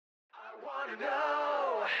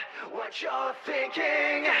know what you're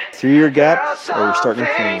thinking. 3-year gap, There or we're are starting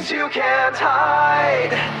some clean. things you can't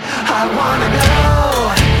hide. I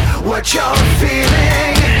wanna know what you're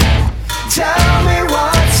feeling. Tell me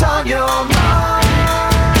what's on your mind.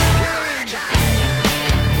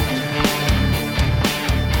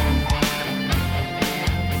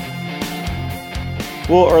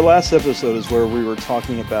 Well, our last episode is where we were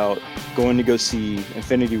talking about going to go see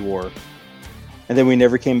Infinity War, and then we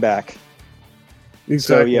never came back.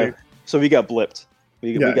 Exactly. So we got blipped.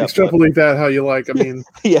 We got extrapolate that how you like. I mean,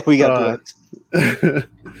 yeah, we got blipped.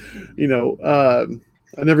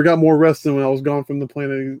 I never got more rest than when I was gone from the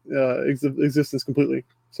planet existence completely.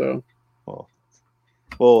 So,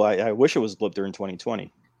 well, I wish it was blipped during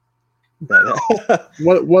 2020.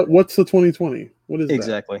 What's the 2020? What is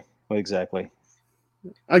exactly? Well, exactly.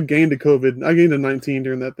 I gained a COVID. I gained a 19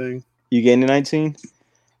 during that thing. You gained a 19?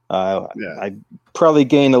 Yeah. I probably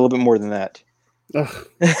gained a little bit more than that. Ugh.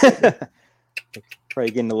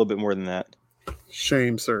 Probably gained a little bit more than that.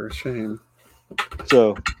 Shame, sir. Shame.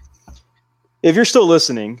 So, if you're still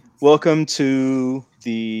listening, welcome to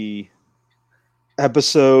the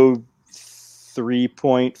episode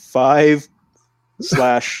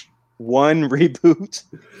 3.5/1 reboot.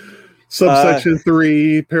 Subsection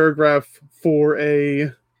 3, paragraph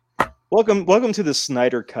 4A. Welcome to the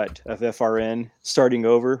Snyder Cut of FRN. Starting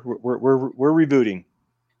over, we're rebooting.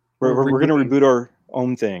 We're going to reboot our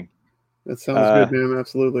own thing. That sounds good, man.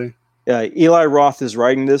 Absolutely. Eli Roth is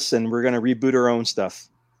writing this, and we're going to reboot our own stuff.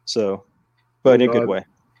 So, but in a good way.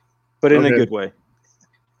 But in a good way.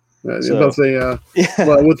 So, about to say,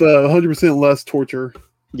 well, with 100% less torture.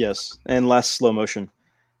 Yes, and less slow motion.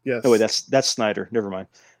 Yes. Oh wait, that's Snyder. Never mind.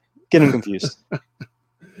 Getting confused.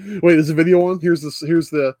 Wait, is the video on? Here's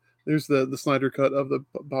the Snyder cut of the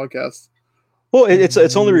podcast. Well, it's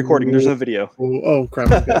only recording. There's no video. Oh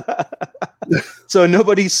crap! Okay. So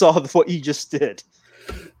nobody saw what you just did.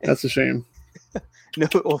 That's a shame.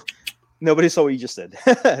 Nobody saw what you just did.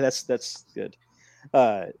 That's good.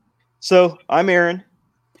 So I'm Aaron.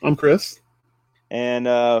 I'm Chris. And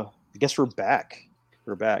I guess we're back.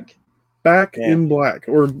 We're back. Back in black,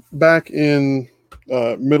 or back in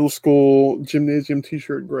middle school gymnasium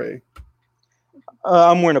t-shirt gray.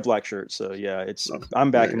 I'm wearing a black shirt, so yeah,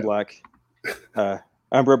 I'm back in black.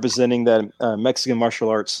 I'm representing that Mexican martial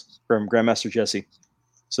arts from Grandmaster Jesse.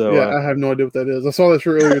 So yeah, I have no idea what that is. I saw that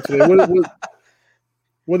shirt earlier today.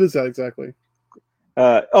 What is that exactly?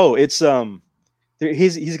 It's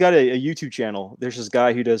he's got a YouTube channel. There's this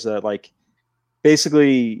guy who does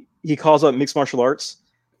basically he calls out mixed martial arts,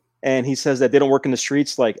 and he says that they don't work in the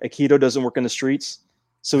streets. Like Aikido doesn't work in the streets,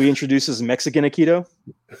 so he introduces Mexican Aikido.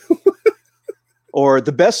 Or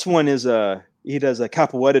the best one is he does a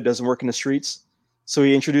capoeira doesn't work in the streets, so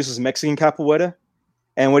he introduces Mexican capoeira.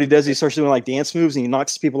 And what he does, he starts doing like dance moves, and he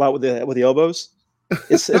knocks people out with the elbows.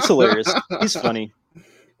 It's hilarious. He's funny.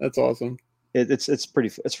 That's awesome. It's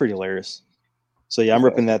pretty hilarious. So yeah, I'm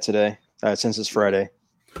ripping that today since it's Friday.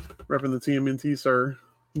 Repping the TMNT, sir.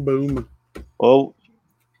 Boom. Well,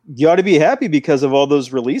 you ought to be happy because of all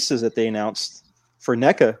those releases that they announced for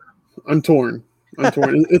NECA. I'm torn.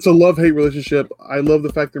 It's a love-hate relationship. I love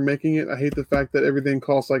the fact they're making it. I hate the fact that everything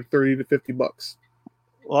costs like $30 to $50.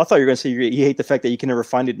 Well, I thought you were going to say you hate the fact that you can never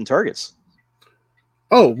find it in Targets.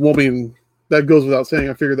 Oh, well, I mean, that goes without saying.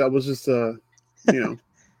 I figured that was just, yeah,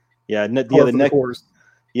 the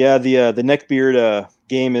neckbeard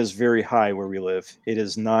game is very high where we live. It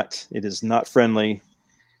is not friendly.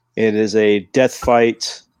 It is a death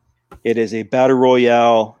fight. It is a battle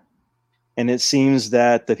royale, and it seems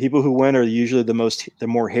that the people who win are usually the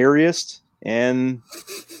more hairiest and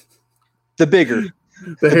the bigger.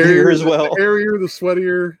 The hairier as well. The hairier, the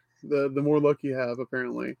sweatier, the more luck you have,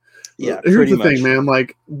 apparently. Yeah, here's the thing, man.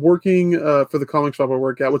 Like, working for the comic shop I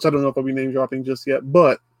work at, which I don't know if I'll be name dropping just yet,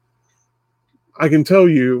 but I can tell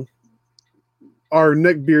you our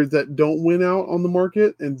neckbeards that don't win out on the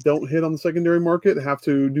market and don't hit on the secondary market have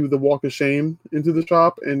to do the walk of shame into the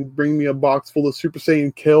shop and bring me a box full of Super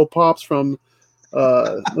Saiyan Kale Pops from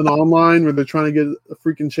an online where they're trying to get a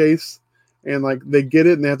freaking chase. And like they get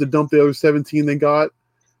it and they have to dump the other 17 they got,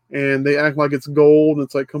 and they act like it's gold. And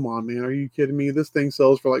it's like, come on, man, are you kidding me? This thing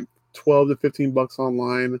sells for like $12 to $15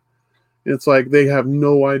 online. And it's like they have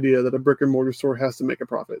no idea that a brick and mortar store has to make a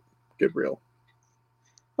profit. Get real.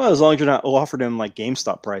 Well, as long as you're not offering them like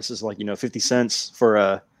GameStop prices, like 50 cents for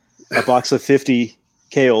a box of 50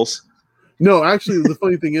 Kales. No, actually, the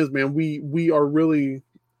funny thing is, man, we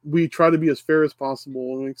try to be as fair as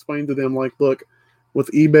possible and explain to them like, look. With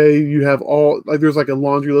eBay, you have there's like a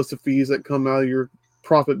laundry list of fees that come out of your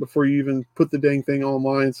profit before you even put the dang thing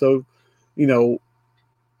online. So,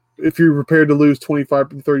 if you're prepared to lose 25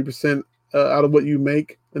 to 30% out of what you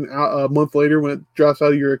make a month later when it drops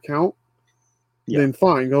out of your account, then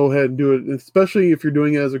fine, go ahead and do it. Especially if you're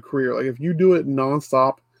doing it as a career. Like if you do it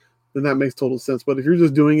nonstop, then that makes total sense. But if you're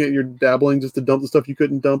just doing it, you're dabbling just to dump the stuff you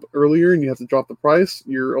couldn't dump earlier, and you have to drop the price,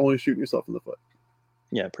 you're only shooting yourself in the foot.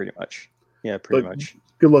 Yeah, pretty much. Yeah, pretty much.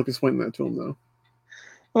 Good luck explaining that to them, though.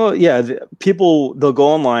 Well, yeah, people, they'll go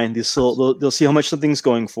online, they'll see how much something's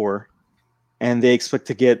going for, and they expect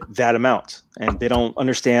to get that amount. And they don't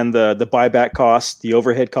understand the buyback cost, the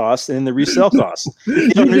overhead cost, and the resale cost. They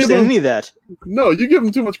don't understand any of that. No, you give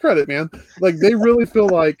them too much credit, man. Like, they really feel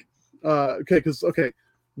like,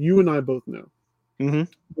 you and I both know. Mm-hmm.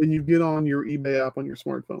 When you get on your eBay app on your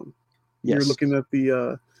smartphone, Yes. you're looking at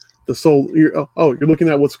the sold. You're looking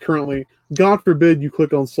at what's currently. God forbid you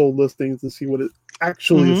click on sold listings and see what it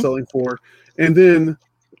actually is selling for, and then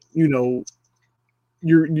you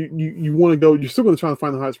want to go. You're still going to try to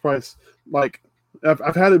find the highest price. Like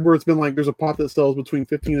I've had it where it's been like there's a pot that sells between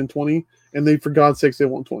 15 and 20, and they for God's sakes they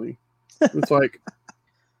want 20. It's like,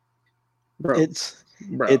 bro. It's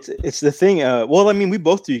the thing. Well, I mean, we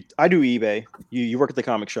both do. I do eBay. You work at the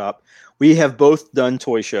comic shop. We have both done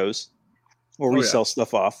toy shows where we sell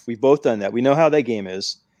stuff off. We've both done that. We know how that game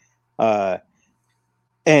is. And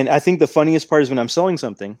I think the funniest part is when I'm selling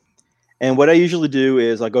something. And what I usually do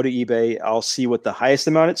is I go to eBay. I'll see what the highest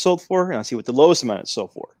amount it's sold for, and I'll see what the lowest amount it's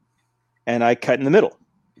sold for, and I cut in the middle.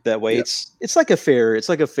 That way, it's like a fair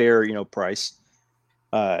price.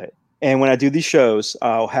 And when I do these shows,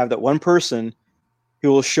 I'll have that one person who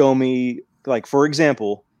will show me, like, for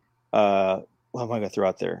example, what am I going to throw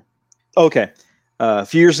out there? Okay. A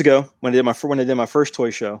few years ago, when I did my first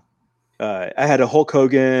toy show, I had a Hulk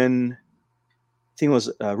Hogan, I think it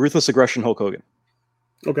was Ruthless Aggression Hulk Hogan.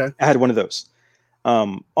 Okay. I had one of those.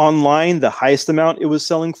 Online, the highest amount it was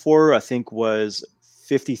selling for, I think, was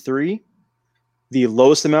 $53. The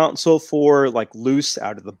lowest amount sold for, like, loose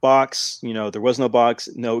out of the box, there was no box,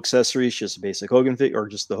 no accessories, just a basic Hogan figure, or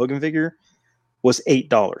just the Hogan figure, was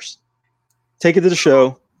 $8. Take it to the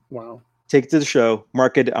show. Wow. Take it to the show.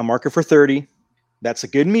 I'll mark it for 30. That's a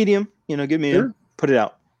good medium. Good medium. Sure. Put it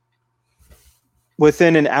out.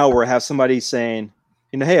 Within an hour, I have somebody saying,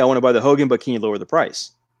 hey, I want to buy the Hogan, but can you lower the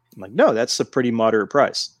price? I'm like, no, that's a pretty moderate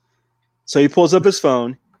price. So he pulls up his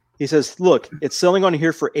phone. He says, look, it's selling on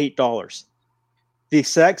here for $8. The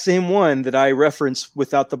exact same one that I reference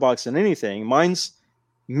without the box and anything. Mine's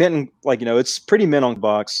mint, it's pretty mint on the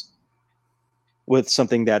box with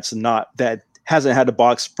something that hasn't had a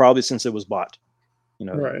box probably since it was bought.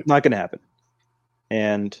 Right. Not going to happen.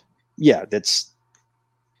 And yeah, that's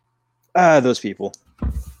those people.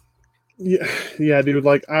 Yeah, dude.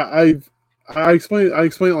 Like I explain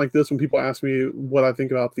it like this when people ask me what I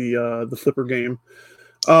think about the flipper game.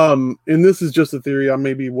 And this is just a theory. I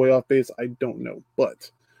may be way off base. I don't know, but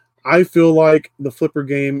I feel like the flipper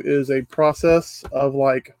game is a process of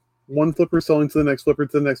like one flipper selling to the next flipper,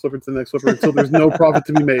 to the next flipper, to the next flipper, until there's no profit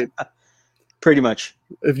to be made. Pretty much.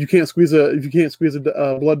 If you can't squeeze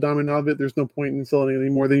a blood diamond out of it, there's no point in selling it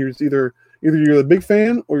anymore. Then you're just either you're a big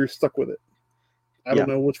fan or you're stuck with it. I don't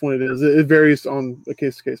know which one it is. It varies on a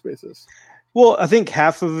case-to-case basis. Well, I think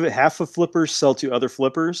half of flippers sell to other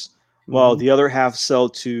flippers, while the other half sell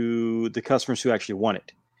to the customers who actually want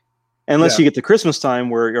it. Unless you get to Christmas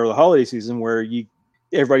time or the holiday season where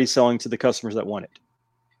everybody's selling to the customers that want it.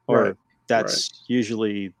 Or that's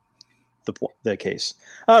usually the case.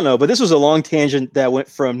 I don't know, but this was a long tangent that went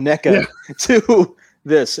from NECA to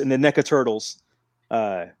this and the NECA Turtles,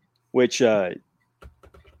 which they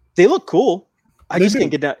look cool. I just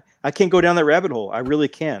can't get down. I can't go down that rabbit hole. I really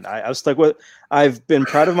can't. I was stuck with. I've been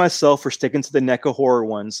proud of myself for sticking to the NECA horror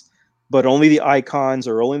ones, but only the icons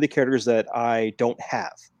or only the characters that I don't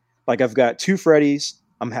have. Like I've got 2 Freddys.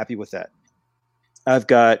 I'm happy with that. I've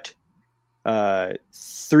got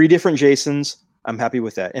 3 different Jasons. I'm happy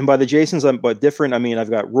with that. And by the Jasons, different, I mean I've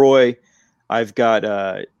got Roy, I've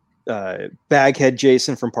got Baghead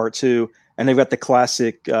Jason from Part 2, and I've got the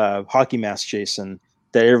classic hockey mask Jason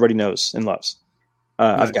that everybody knows and loves.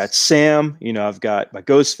 Nice. I've got Sam. I've got my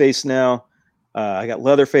Ghostface now. I got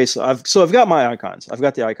Leatherface. I've got my icons. I've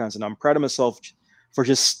got the icons, and I'm proud of myself for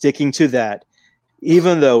just sticking to that.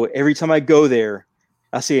 Even though every time I go there,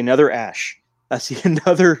 I see another Ash. I see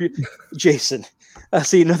another Jason. I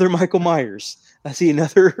see another Michael Myers. I see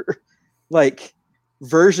another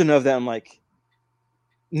version of that. I'm like,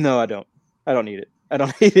 no, I don't. I don't need it. I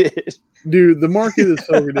don't need it. Dude, the market is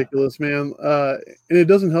so ridiculous, man. And it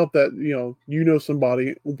doesn't help that,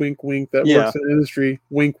 somebody, wink, wink, that works in the industry,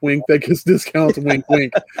 wink, wink, that gets discounts, wink,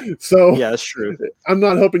 wink. So yeah, that's true. I'm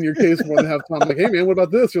not helping your case more than half the time. Like, hey, man, what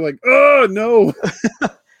about this? You're like, oh, no.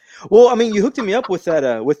 Well, I mean, you hooked me up with that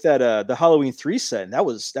the Halloween 3 set, and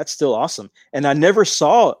that's still awesome. And I never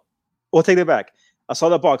saw. Well, take that back. I saw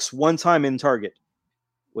that box one time in Target.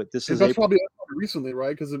 Wait, this And is that's April. probably recently,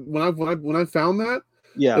 right? Because when I found that,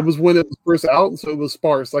 Yeah, it was when it was first out, so it was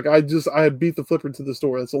sparse. Like I had beat the flipper to the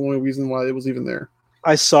store. That's the only reason why it was even there.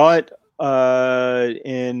 I saw it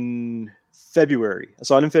in February. I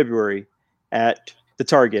saw it in February at the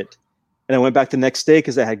Target, and I went back the next day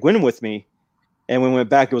because I had Gwen with me. And when we went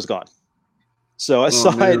back, it was gone. So I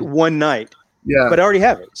saw it one night. Yeah, but I already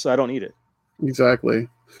have it, so I don't need it. Exactly.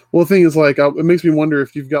 Well, the thing is, like, it makes me wonder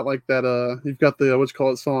if you've got like that. You've got the what you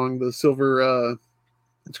call it song, the silver.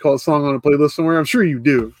 What you call it song on a playlist somewhere. I'm sure you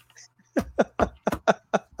do. I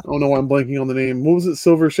don't know why I'm blanking on the name. What was it?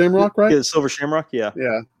 Silver Shamrock, right? Yeah, Silver Shamrock. Yeah.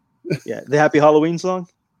 Yeah. Yeah. The Happy Halloween song.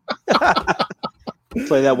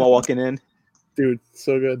 Play that while walking in. Dude,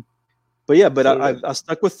 so good. But yeah, but I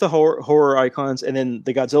stuck with the horror icons, and then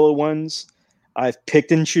the Godzilla ones I've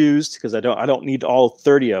picked and choose because I don't need all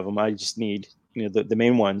 30 of them. I just need the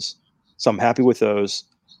main ones. So I'm happy with those.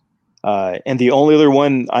 And the only other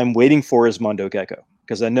one I'm waiting for is Mondo Gecko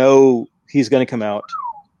because I know he's going to come out.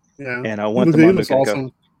 Yeah, and I want the Mondo Gecko.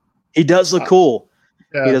 Awesome. He does look cool.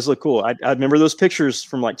 Yeah. He does look cool. I remember those pictures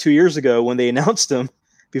from like 2 years ago when they announced him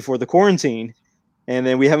before the quarantine, and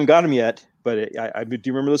then we haven't got him yet. But I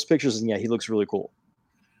do remember those pictures, and yeah, he looks really cool.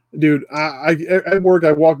 Dude, I at work,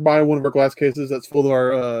 I walked by one of our glass cases that's full of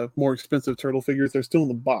our more expensive turtle figures. They're still in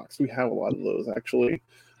the box. We have a lot of those, actually.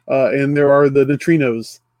 And there are the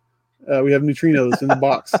neutrinos. We have neutrinos in the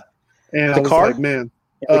box. And I was car? like, man.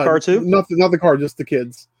 The car, too? Not the car, just the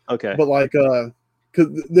kids. Okay. But, like,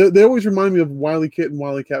 because they always remind me of Wile E. Kit and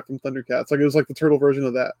Wile E. Cat from Thundercats. Like, it was like the turtle version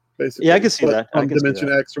of that, basically. Yeah, I can see that. From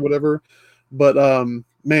Dimension X or whatever. But,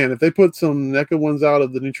 man, if they put some NECA ones out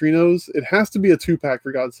of the neutrinos, it has to be a 2-pack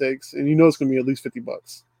for God's sakes, and it's going to be at least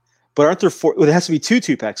 $50. But aren't there 4? Well, it has to be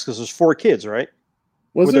 2-packs because there's 4 kids, right?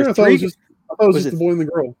 Was there? I thought it was just the boy and the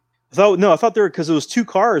girl. I thought there because it was 2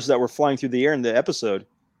 cars that were flying through the air in the episode.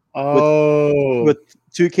 Oh, with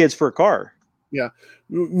 2 kids per car. Yeah,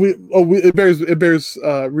 it bears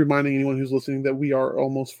reminding anyone who's listening that we are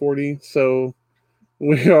almost 40, so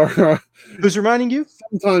we are. Who's reminding you?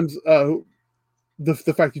 Sometimes.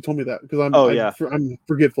 The fact you told me that because I'm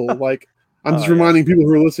forgetful. Like I'm just reminding people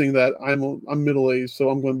who are listening that I'm middle aged,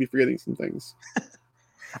 so I'm going to be forgetting some things.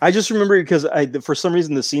 I just remember because for some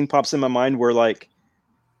reason the scene pops in my mind where like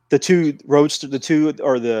the 2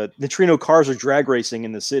 neutrino cars are drag racing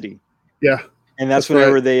in the city. Yeah, and that's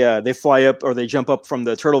whenever right. they fly up or they jump up from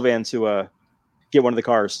the turtle van to get one of the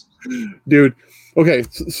cars. Dude. Okay,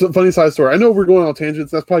 so funny side story. I know we're going on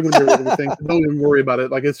tangents. That's probably going to be everything. Don't even worry about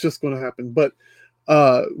it. Like it's just going to happen. But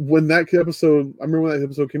when that episode, I remember when that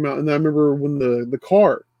episode came out, and I remember when the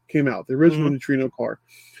car came out, the original neutrino car,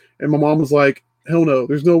 and my mom was like, "Hell no,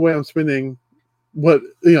 there's no way I'm spending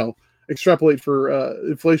extrapolate for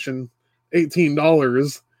inflation,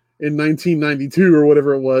 $18 in 1992 or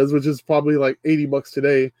whatever it was, which is probably like $80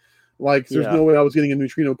 today." Like, there's no way I was getting a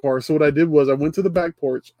neutrino car. So what I did was I went to the back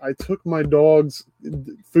porch. I took my dog's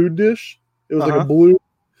food dish. It was like a blue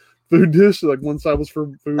food dish. Like one side was for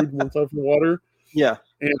food, one side for water. Yeah.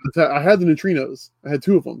 And I had the neutrinos. I had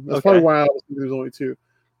 2 of them. That's probably why I was thinking there's only 2.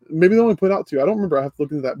 Maybe they only put out 2. I don't remember. I have to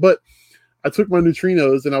look into that. But I took my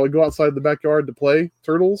neutrinos and I would go outside the backyard to play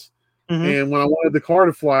turtles. Mm-hmm. And when I wanted the car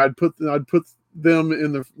to fly, I'd put them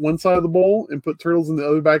in the one side of the bowl and put turtles in the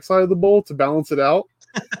other back side of the bowl to balance it out.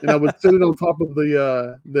 And I would sit it on top of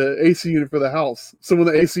the AC unit for the house. So when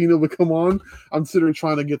the AC unit would come on, I'm sitting there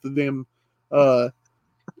trying to get the damn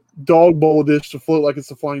dog bowl dish to float like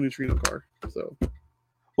it's a flying neutrino car. So,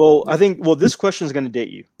 this question is going to date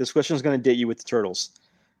you. This question is going to date you with the turtles.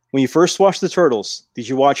 When you first watched the turtles, did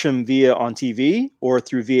you watch them on TV or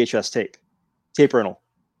through VHS tape rental?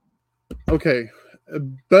 Okay,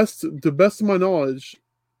 to best of my knowledge,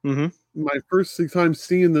 my first 6 times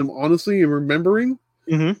seeing them honestly and remembering.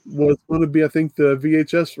 Was going to be, I think, the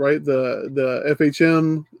VHS, right? The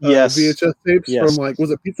FHM VHS tapes from like, was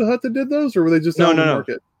it Pizza Hut that did those, or were they just on the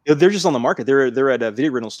market? They're just on the market. They're at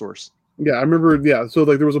video rental stores. Yeah, I remember. Yeah, so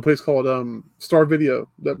like there was a place called Star Video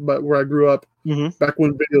but where I grew up back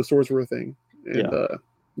when video stores were a thing, and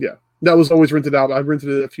that was always rented out. I've rented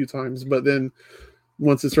it a few times, but then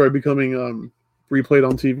once it started becoming replayed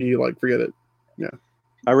on TV, like forget it. Yeah,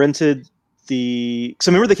 I rented because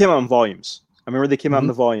I remember they came out in volumes. I remember they came out in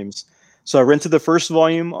the volumes. So I rented the first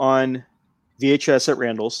volume on VHS at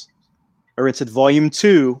Randall's. I rented volume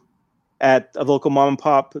 2 at a local mom and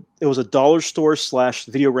pop. It was a dollar store /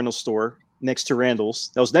 video rental store next to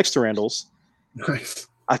Randall's. That was next to Randall's. Nice.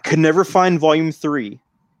 I could never find volume 3,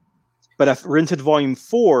 but I've rented volume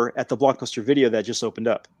 4 at the Blockbuster Video that just opened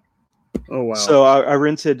up. Oh wow! So I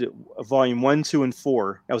rented volume 1, 2, and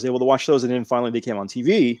 4. I was able to watch those, and then finally they came on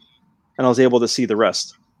TV, and I was able to see the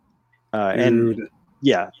rest. And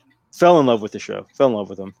yeah, fell in love with the show. Fell in love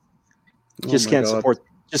with them. Just can't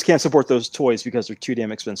support those toys because they're too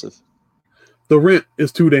damn expensive. The rent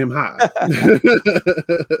is too damn high.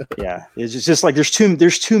 Yeah, it's just like there's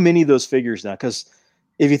too many of those figures now. Because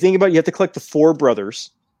if you think about it, you have to collect the 4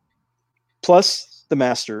 brothers plus the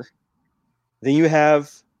master. Then you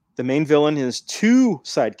have the main villain, his 2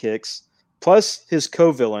 sidekicks, plus his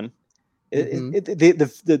co-villain. They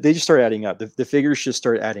just start adding up. The figures just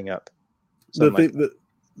start adding up. So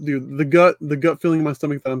the gut feeling in my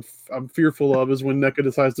stomach that I'm fearful of is when NECA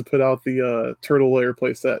decides to put out the Turtle Lair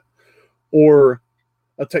playset or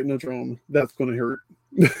a Technodrome. That's going to hurt.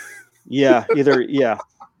 Yeah,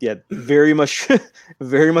 very much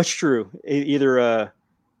true. Either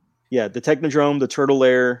the Technodrome, the Turtle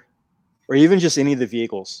Lair, or even just any of the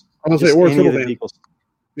vehicles. I'm gonna say or Turtle Van.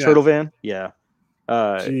 Yeah. Turtle Van, yeah.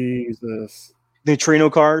 Jesus. Neutrino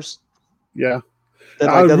cars. Yeah.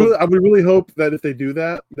 I would really hope that if they do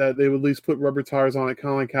that they would at least put rubber tires on it,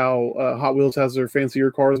 kind of like how Hot Wheels has their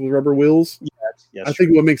fancier cars with rubber wheels. Yeah, I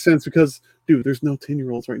think it would make sense because, dude, there's no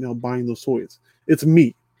 10-year-olds right now buying those toys. It's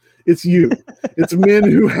me. It's you. It's men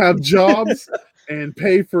who have jobs and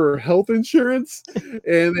pay for health insurance,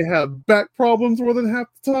 and they have back problems more than half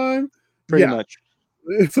the time. Pretty much.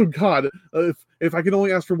 So God, if I could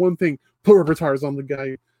only ask for one thing, put rubber tires on the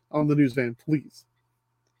guy on the news van, please.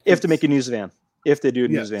 If to make a news van, if they do a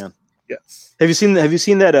news van, yes. Have you seen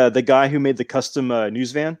that the guy who made the custom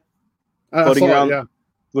news van floating around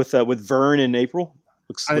with Vern in April?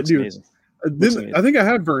 Looks amazing. I think I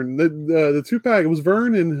had Vern. The 2-pack. It was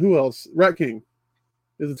Vern and who else? Rat King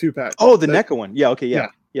is a 2-pack. Oh, the NECA one. Yeah. Okay. Yeah.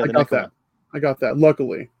 I got that. One. I got that.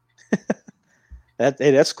 Luckily.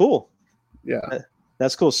 That's cool. Yeah.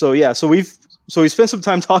 That's cool. So we spent some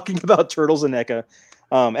time talking about Turtles and NECA.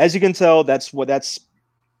 As you can tell, that's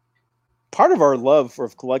part of our love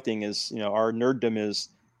of collecting is, our nerddom is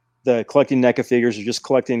the collecting NECA figures or just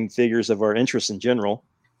collecting figures of our interest in general.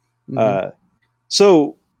 Mm-hmm.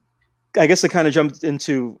 So I guess I kind of jumped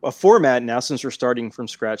into a format now since we're starting from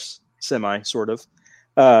scratch, sort of.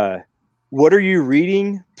 What are you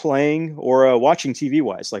reading, playing, or watching TV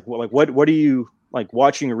wise? Like what are you like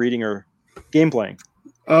watching or reading or game playing?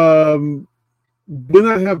 When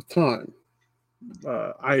I have time,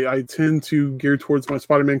 I tend to gear towards my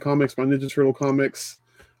Spider-Man comics, my Ninja Turtle comics,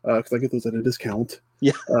 because I get those at a discount.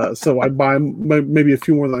 Yeah. So I buy maybe a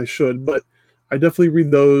few more than I should, but I definitely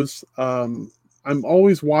read those. I'm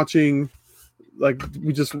always watching. Like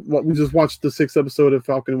we just watched the 6th episode of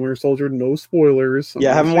Falcon and Winter Soldier. No spoilers. I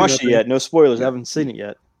haven't watched it yet. No spoilers. I haven't seen it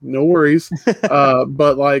yet. No worries.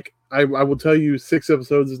 But like I will tell you, 6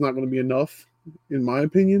 episodes is not going to be enough, in my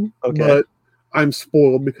opinion. Okay. But I'm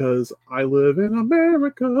spoiled because I live in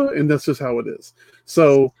America, and that's just how it is.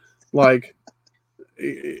 So, like,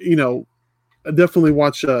 I definitely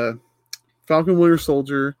watch Falcon Winter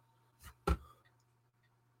Soldier.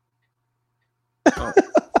 Oh,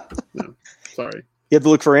 no, sorry. You have to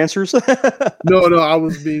look for answers? No, I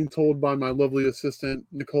was being told by my lovely assistant,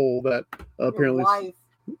 Nicole, that apparently... Your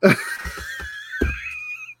wife.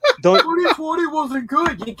 2020 wasn't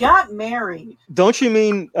good. You got married. Don't you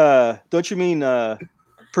mean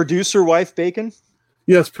producer wife Bacon?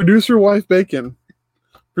 Yes, producer wife Bacon.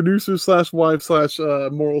 Producer / wife /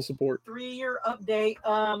 moral support. 3-year update.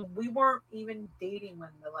 We weren't even dating when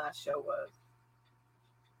the last show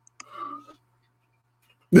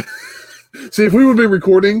was. See, if we would have been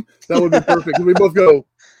recording, that would be perfect. We both go.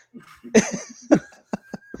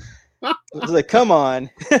 It's like, come on.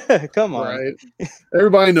 Right.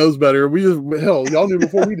 Everybody knows better. Y'all knew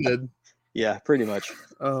before we did. Yeah, pretty much.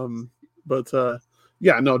 Definitely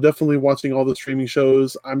watching all the streaming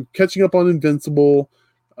shows. I'm catching up on Invincible.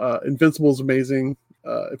 Invincible is amazing.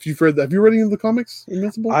 If you've read that, have you read any of the comics,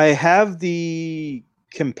 Invincible? I have the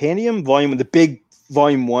Compendium volume, the big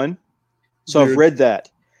volume 1. So I've read that.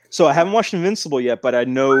 So I haven't watched Invincible yet, but I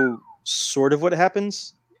know sort of what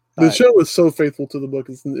happens. The show is so faithful to the book.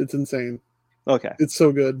 It's insane. Okay. It's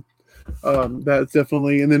so good. That's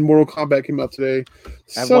definitely. And then Mortal Kombat came out today.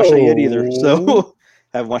 I haven't watched it yet either. So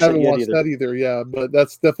I haven't watched that either. Yeah, but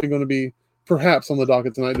that's definitely going to be perhaps on the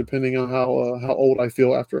docket tonight, depending on how old I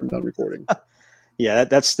feel after I'm done recording. Yeah,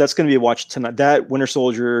 that's going to be a watch tonight. That Winter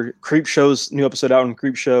Soldier, Creep Show's new episode out on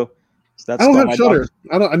Creep Show. So that's I don't have Shudder.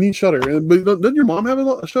 I need Shudder. But doesn't your mom have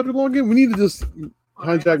a Shudder login? We need to just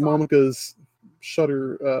hijack Monica's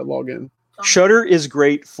Shudder login. Shudder is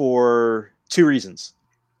great for 2 reasons.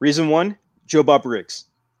 Reason 1, Joe Bob Briggs.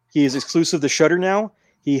 He is exclusive to Shudder now.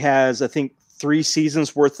 He has, I think, 3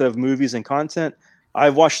 seasons worth of movies and content.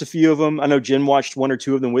 I've watched a few of them. I know Jen watched 1 or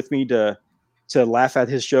 2 of them with me to laugh at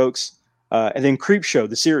his jokes. And then Creepshow,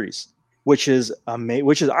 the series, which is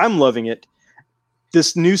amazing. I'm loving it.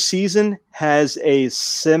 This new season has a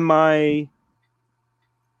semi.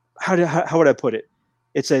 How would I put it?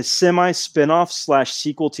 It's a semi spinoff /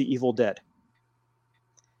 sequel to Evil Dead,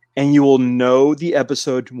 and you will know the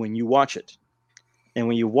episode when you watch it. And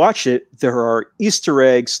when you watch it, there are Easter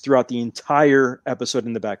eggs throughout the entire episode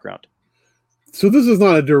in the background. So this is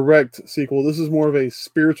not a direct sequel. This is more of a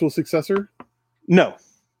spiritual successor? No.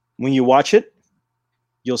 When you watch it,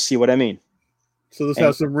 you'll see what I mean. So this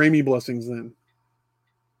has some Raimi blessings then?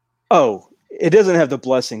 Oh, it doesn't have the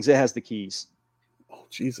blessings. It has the keys. Oh,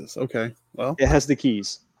 Jesus. Okay. Well, it has the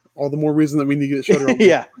keys. All the more reason that we need to get Shudder on.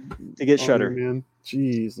 Yeah, to get Shudder. Man.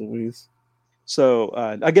 Jeez Louise. So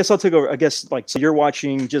I guess I'll take over. I guess so you're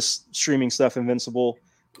watching just streaming stuff, Invincible,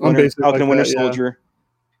 Falcon and Winter Soldier.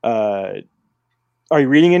 Yeah. Are you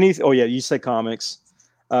reading anything? Oh yeah, you said comics.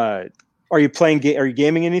 Are you playing? Are you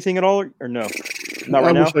gaming anything at all, or no? Not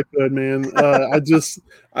right now. I wish I could, man.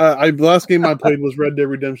 The last game I played was Red Dead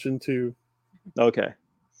Redemption 2. Okay.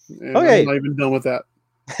 And I'm not even done with that.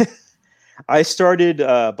 I started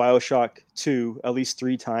BioShock 2 at least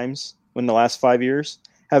 3 times in the last 5 years.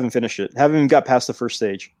 Haven't finished it. Haven't even got past the first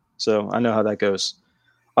stage. So I know how that goes.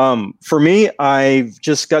 For me, I've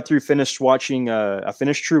just got through finished watching. I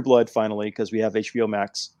finished True Blood finally because we have HBO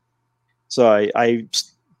Max. So I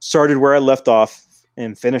started where I left off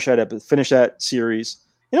and finished that series,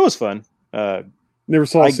 and it was fun. Never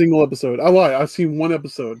saw a single episode. I lie. I've seen 1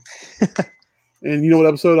 episode. And you know what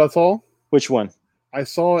episode I saw? Which one? I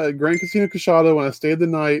saw at Grand Casino Coshada when I stayed the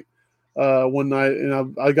night. One night,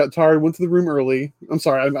 and I got tired, went to the room early. I'm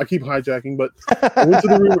sorry, I keep hijacking, but I went to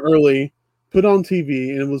the room early, put on TV,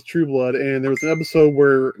 and it was True Blood, and there was an episode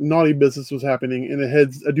where naughty business was happening, and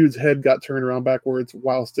a dude's head got turned around backwards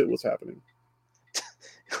whilst it was happening.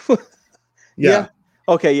 Yeah.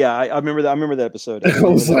 Okay, yeah, I remember that. I remember that episode. I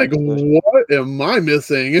was like, what am I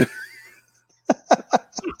missing?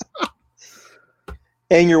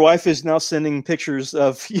 And your wife is now sending pictures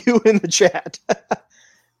of you in the chat.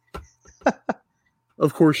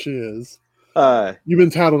 Of course she is. You've been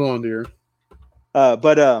tattled on, dear. I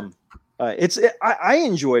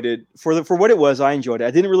enjoyed it for what it was. I enjoyed it.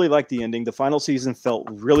 I didn't really like the ending. The final season felt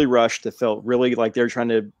really rushed. It felt really like they were trying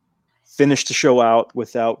to finish the show out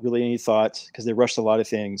without really any thought because they rushed a lot of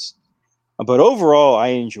things. But overall, I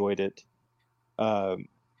enjoyed it.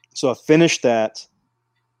 So I finished that.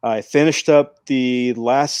 I finished up the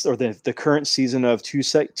current season of Two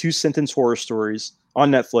Sentence Horror Stories on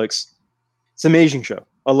Netflix. It's an amazing show.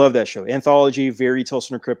 I love that show. Anthology, very Tales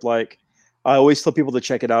from the Crypt like. I always tell people to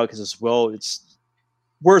check it out because it's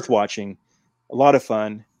worth watching. A lot of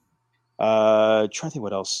fun. Trying to think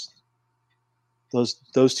what else.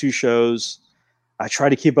 Those 2 shows. I try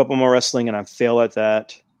to keep up on my wrestling and I fail at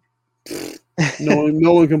that.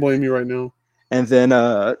 No one can blame you right now. And then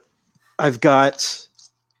I've got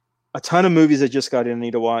a ton of movies I just got in I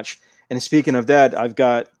need to watch. And speaking of that, I've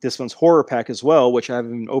got this one's horror pack as well, which I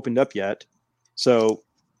haven't opened up yet. So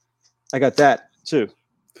I got that too.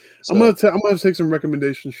 So, I'm gonna take some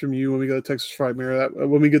recommendations from you when we go to Texas Frightmare.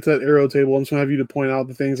 When we get to that arrow table, I'm just gonna have you to point out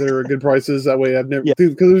the things that are good prices. That way, I've never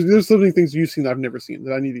because there's so many things you've seen that I've never seen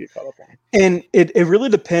that I need to get caught up on. And it really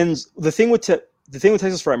depends. The thing with Texas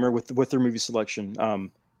Frightmare with their movie selection,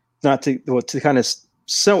 not to kind of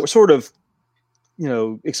sort of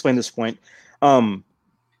explain this point.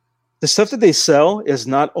 The stuff that they sell is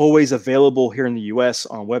not always available here in the U.S.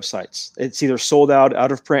 on websites. It's either sold out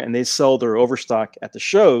of print, and they sell their overstock at the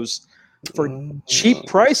shows for cheap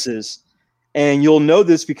prices. And you'll know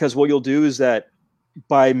this because what you'll do is that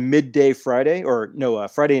by midday Friday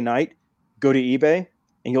Friday night, go to eBay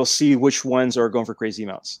and you'll see which ones are going for crazy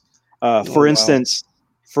amounts. For instance,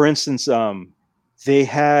 they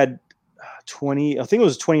had I think it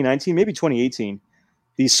was 2019, maybe 2018.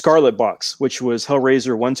 The Scarlet Box, which was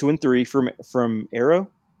Hellraiser 1, 2, and 3 from Arrow.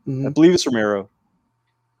 Mm-hmm. I believe it's from Arrow.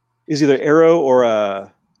 It's either Arrow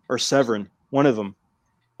or Severin, one of them.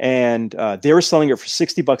 And they were selling it for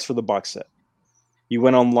 $60 for the box set. You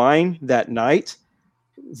went online that night,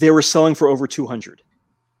 they were selling for over $200.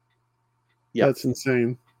 Yeah, that's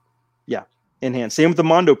insane. Yeah, in hand. Same with the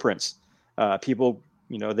Mondo prints. People,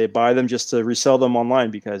 they buy them just to resell them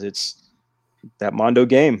online because it's that Mondo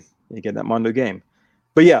game. You get that Mondo game.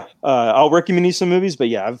 But yeah, I'll recommend you some movies. But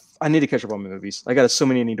yeah, I need to catch up on movies. I got so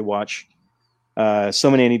many I need to watch,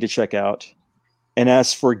 so many I need to check out. And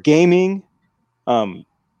as for gaming, I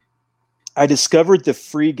discovered the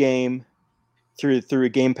free game through a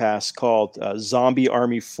Game Pass called Zombie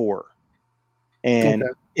Army 4, and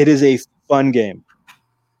Okay. it is a fun game.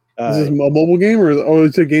 Is this a mobile game or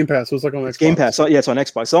it's a Game Pass? So it's like on It's Xbox. Game Pass. Yeah, it's on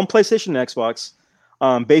Xbox. So on PlayStation and Xbox.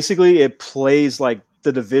 Basically, it plays like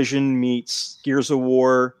The Division meets Gears of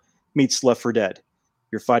War meets Left 4 Dead.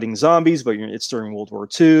 You're fighting zombies, but it's during World War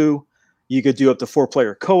II. You could do up to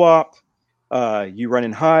 4-player co-op. You run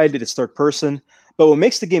and hide. It's third person. But what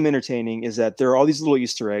makes the game entertaining is that there are all these little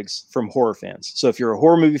Easter eggs from horror fans. So if you're a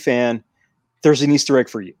horror movie fan, there's an Easter egg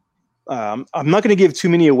for you. I'm not going to give too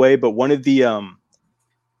many away, but one of the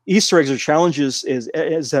Easter eggs or challenges is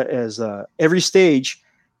every stage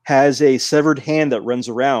has a severed hand that runs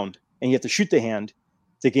around, and you have to shoot the hand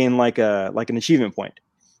to gain like an achievement point,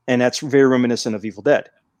 and that's very reminiscent of Evil Dead.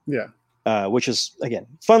 Yeah, which is again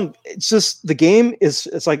fun. It's just the game is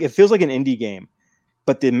it's like it feels like an indie game,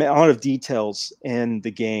 but the amount of details in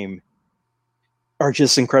the game are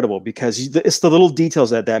just incredible because it's the little details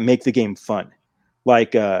that make the game fun.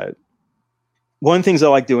 Like one of the things I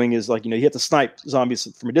like doing is like, you have to snipe zombies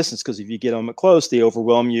from a distance because if you get them up close, they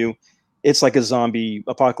overwhelm you. It's like a zombie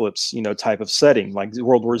apocalypse, type of setting, like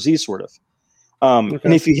World War Z sort of.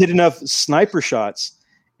 And if you hit enough sniper shots,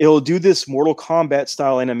 it'll do this Mortal Kombat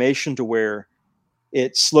style animation to where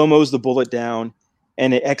it slow-mos the bullet down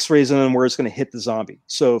and it x-rays them where it's going to hit the zombie.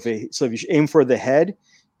 So if you aim for the head,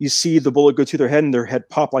 you see the bullet go to their head and their head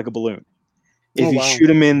pop like a balloon. If you shoot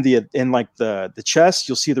them in the chest,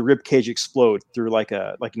 you'll see the rib cage explode through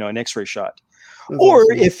an X-ray shot. That's or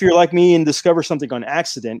awesome. If you're like me and discover something on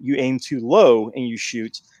accident, you aim too low and you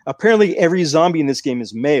shoot. Apparently, every zombie in this game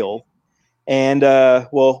is male, and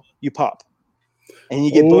you pop, and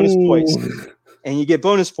you get bonus points, and you get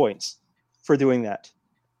bonus points for doing that.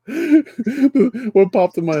 What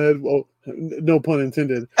popped in my head? Well, no pun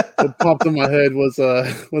intended. What popped in my head was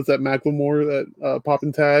that Macklemore that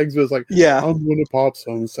popping tags was like, yeah, I'm gonna pop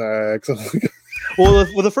some tags.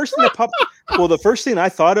 the first thing that popped. Well, the first thing I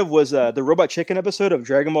thought of was the Robot Chicken episode of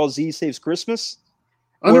Dragon Ball Z Saves Christmas.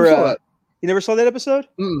 I never saw that. You never saw that episode?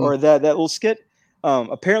 Mm-mm. Or that little skit?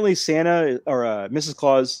 Apparently Santa or Mrs.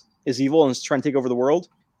 Claus is evil and is trying to take over the world.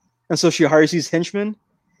 And so she hires these henchmen.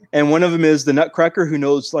 And one of them is the Nutcracker who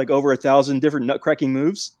knows like over 1,000 different nutcracking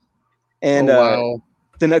moves. And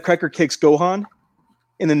the Nutcracker kicks Gohan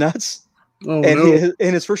in the nuts. Oh,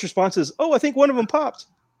 and his first response is, I think one of them popped.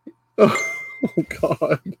 Oh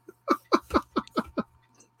God.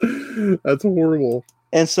 That's horrible.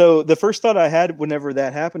 And so the first thought I had whenever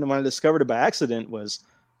that happened and when I discovered it by accident was,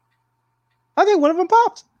 I think one of them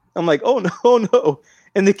popped. I'm like, oh no.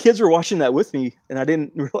 And the kids were watching that with me and I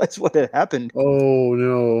didn't realize what had happened. Oh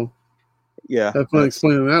no. Yeah. Have fun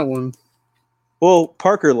explaining that one. Well,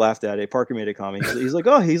 Parker laughed at it. Parker made a comment. He's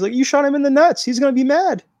like, you shot him in the nuts. He's going to be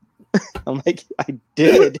mad. I'm like, I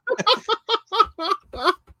did.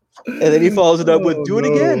 And then he follows it up with, do it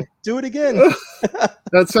again. Do it again.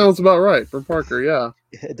 That sounds about right for Parker, yeah.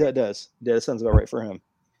 That does. Yeah, that sounds about right for him.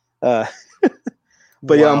 But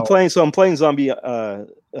yeah, I'm playing Zombie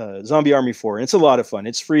Army 4, and it's a lot of fun.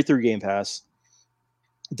 It's free through Game Pass.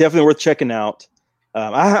 Definitely worth checking out.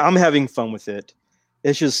 I'm having fun with it.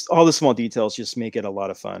 It's just all the small details just make it a lot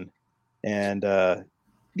of fun. And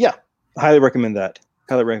highly recommend that.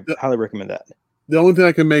 Highly recommend that. The only thing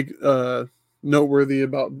I can make noteworthy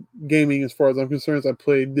about gaming as far as I'm concerned is I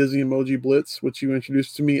played Dizzy Emoji Blitz, which you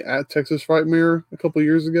introduced to me at Texas Frightmare a couple of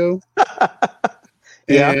years ago.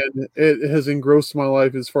 Yeah. And it has engrossed my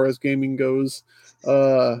life as far as gaming goes.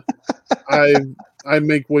 I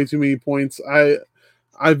make way too many points.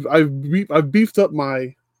 I've beefed up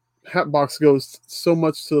my Hatbox Ghost so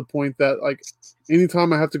much to the point that like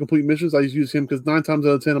anytime I have to complete missions, I use him because 9 times out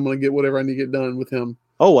of 10 I'm going to get whatever I need to get done with him.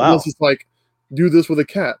 Oh wow! Unless it's like do this with a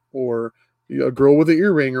cat or a girl with an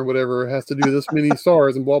earring or whatever has to do this many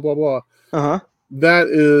stars and blah blah blah. That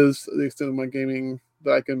is the extent of my gaming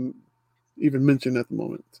that I can even mention at the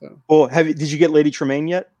moment. So, well, did you get Lady Tremaine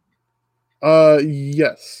yet?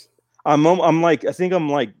 Yes. I'm like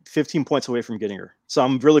 15 points away from getting her, so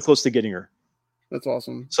I'm really close to getting her. That's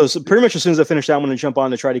awesome. So pretty much as soon as I finish that, I'm going to jump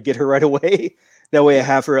on to try to get her right away. That way, I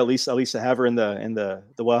have her at least I have her in the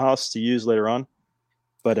well house to use later on.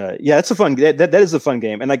 But yeah, it's a fun. That is a fun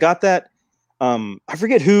game, and I got that. I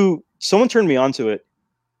forget who. Someone turned me onto it.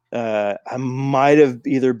 I might have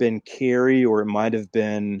either been Carrie or it might have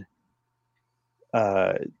been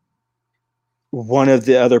one of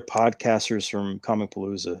the other podcasters from Comic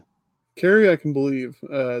Palooza. Carrie, I can believe.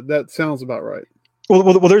 That sounds about right.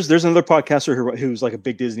 Well, there's another podcaster who's like a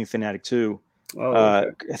big Disney fanatic too. Oh,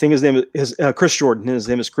 okay. I think his name is Chris Jordan. His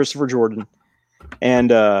name is Christopher Jordan,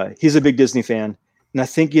 and he's a big Disney fan. And I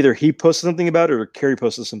think either he posted something about it or Carrie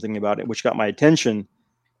posted something about it, which got my attention.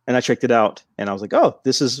 And I checked it out, and I was like, "Oh,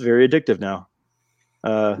 this is very addictive now."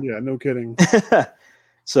 Yeah, no kidding.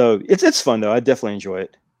 So it's fun though. I definitely enjoy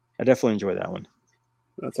it. I definitely enjoy that one.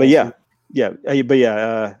 That's But awesome.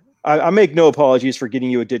 I make no apologies for getting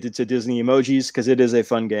you addicted to Disney emojis because it is a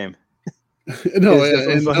fun game. No, It's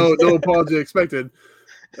definitely and fun. no apology expected.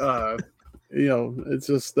 It's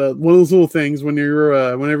just one of those little things when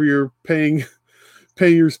you're whenever you're paying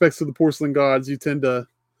your respects to the porcelain gods, you tend to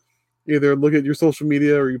either look at your social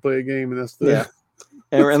media or you play a game, and that's the Yeah.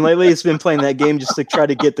 And lately it's been playing that game just to try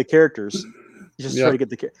to get the characters. Just try to get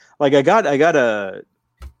the like I got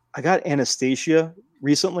Anastasia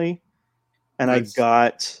recently, and Nice.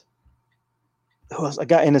 I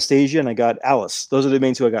got Anastasia and I got Alice. Those are the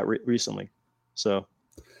main two I got recently. So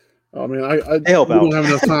I mean, they help we out. don't have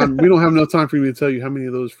enough time. We don't have enough time for me to tell you how many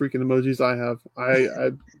of those freaking emojis I have.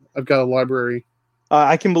 I've got a library.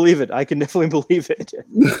 I can believe it. I can definitely believe it.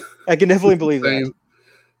 I can definitely believe that. Insane.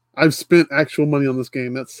 I've spent actual money on this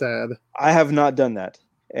game. That's sad. I have not done that,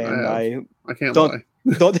 and I can't don't- lie.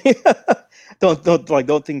 don't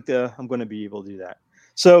don't think I'm going to be able to do that.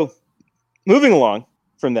 So moving along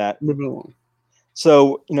from that. Moving along.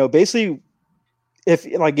 So, basically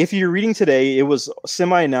if you're reading today, it was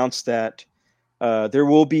semi-announced that there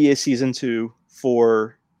will be a season 2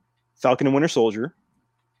 for Falcon and Winter Soldier,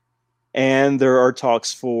 and there are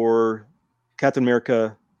talks for Captain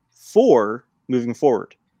America 4 moving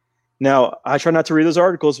forward. Now, I try not to read those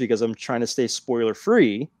articles because I'm trying to stay spoiler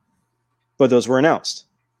free, but those were announced.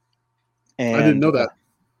 And I didn't know that.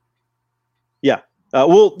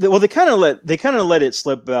 Well, they kind of let it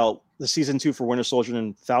slip about the season 2 for Winter Soldier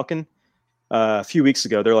and Falcon a few weeks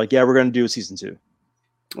ago. They're like, "Yeah, we're going to do a season 2."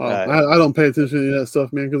 I don't pay attention to any of that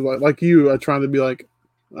stuff, man. Because like you, I try to be like,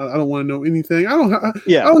 I don't want to know anything. I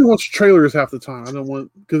don't watch trailers half the time. I don't want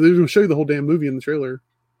because they're going to show you the whole damn movie in the trailer.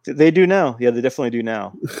 They do now. Yeah, they definitely do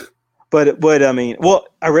now. But I mean,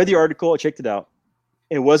 I read the article. I checked it out.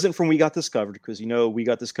 It wasn't from We Got Discovered because We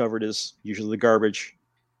Got Discovered is usually the garbage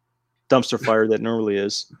dumpster fire that normally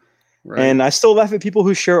is. Right. And I still laugh at people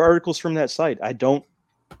who share articles from that site. I don't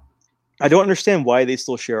understand why they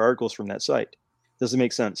still share articles from that site. Doesn't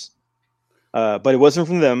make sense. But it wasn't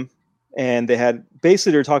from them. And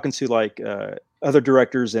they're talking to other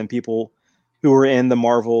directors and people who were in the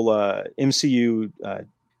Marvel MCU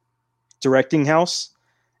directing house.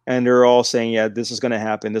 And they're all saying, yeah, this is going to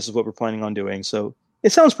happen. This is what we're planning on doing. So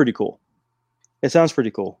it sounds pretty cool.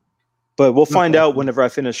 But we'll find out whenever I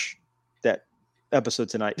finish that episode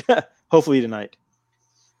tonight. Hopefully tonight.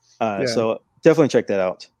 So definitely check that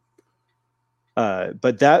out.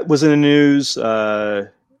 But that was in the news. I'm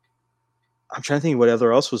trying to think what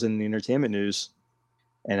else was in the entertainment news,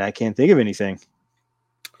 and I can't think of anything.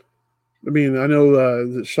 I mean, I know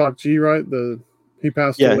is it Shock G, right? He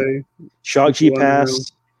passed away. Shock G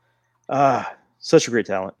passed. Such a great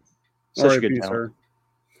talent. Such a good R.I.P., talent.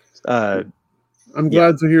 sir. I'm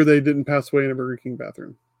glad to hear they didn't pass away in a Burger King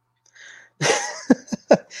bathroom.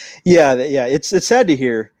 Yeah. It's sad to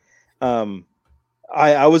hear.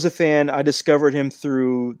 I was a fan. I discovered him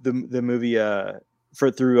through the movie. I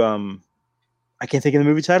can't think of the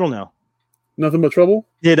movie title now. Nothing But Trouble?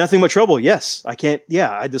 Yeah, Nothing But Trouble. Yes, I can't.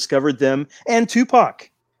 Yeah, I discovered them and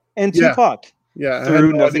Tupac. Yeah,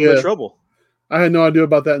 through Nothing But Trouble. I had no idea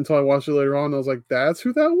about that until I watched it later on. I was like, "That's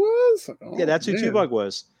who that was." Yeah, that's who Tupac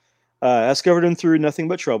was. I discovered him through Nothing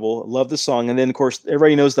But Trouble. Love the song, and then of course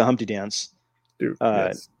everybody knows the Humpty Dance. Dude,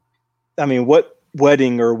 yes. I mean, what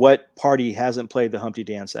wedding or what party hasn't played the Humpty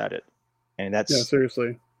Dance at it? And that's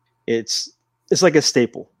seriously. It's like a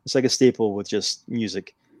staple. It's like a staple with just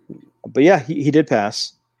music. But yeah, he did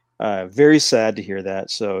pass. Very sad to hear that.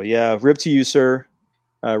 So yeah, rip to you, sir.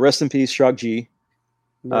 Rest in peace, Shock G.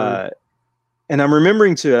 And I'm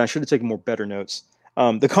remembering too, and I should have taken better notes.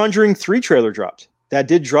 The Conjuring 3 trailer dropped. That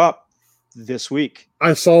did drop this week.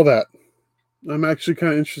 I saw that. I'm actually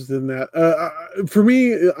kind of interested in that. For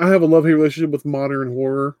me, I have a love-hate relationship with modern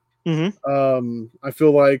horror. Mm-hmm. I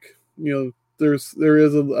feel like there is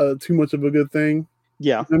too much of a good thing.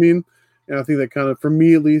 Yeah, I mean, and I think that kind of, for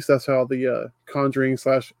me at least, that's how the Conjuring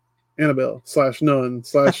 / Annabelle / Nun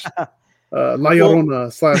 / La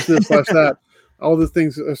Llorona / this / that. All these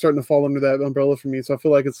things are starting to fall under that umbrella for me. So I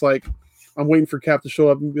feel like it's like I'm waiting for Cap to show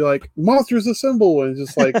up and be like, "Monsters assemble," and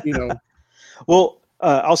just like Well,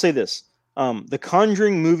 I'll say this: the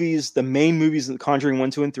Conjuring movies, the main movies, the Conjuring 1,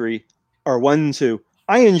 2, and 3, are 1 and 2.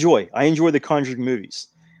 I enjoy the Conjuring movies.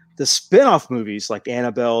 The spin-off movies like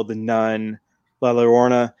Annabelle, The Nun, La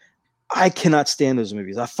Llorona, I cannot stand those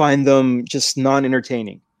movies. I find them just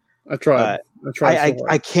non-entertaining. I tried.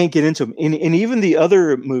 I can't get into them. And even the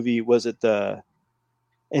other movie, was it the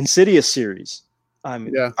Insidious series?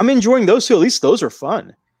 I'm enjoying those two. At least those are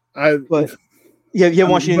fun. But you haven't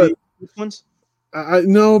watched any of these ones? I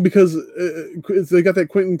know, because they got that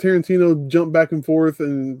Quentin Tarantino jump back and forth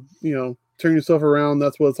and, turn yourself around.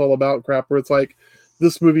 That's what it's all about crap, where it's like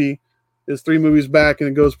this movie is 3 movies back and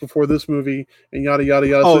it goes before this movie and yada, yada,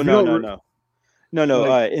 yada. Oh, so no.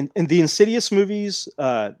 Like, in the Insidious movies,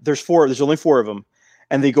 there's only 4 of them,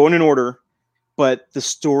 and they go in an order, but the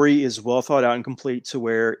story is well thought out and complete to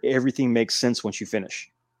where everything makes sense once you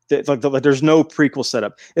finish. There's no prequel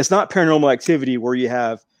setup. It's not Paranormal Activity where you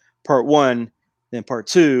have part 1, then part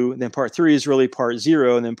 2, then part 3 is really part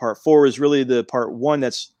 0, and then part 4 is really the part 1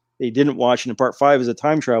 that's they didn't watch, and then part 5 is a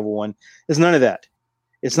time travel one. There's none of that.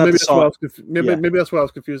 It's not maybe the song. Maybe that's what I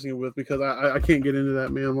was confusing it with, because I can't get into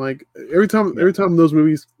that, man. Like every time those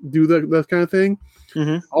movies do that kind of thing,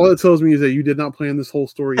 all it tells me is that you did not plan this whole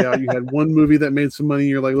story out. You had one movie that made some money.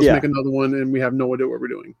 You're like, let's make another one, and we have no idea what we're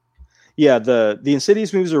doing. Yeah, the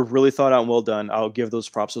Insidious movies are really thought out and well done. I'll give those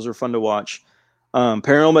props. Those are fun to watch.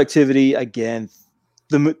 Paranormal Activity, again,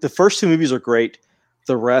 the first 2 movies are great.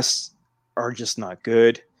 The rest are just not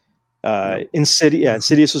good.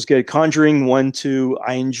 Insidious was good. Conjuring 1, 2,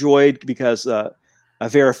 I enjoyed because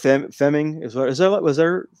Vera Fleming was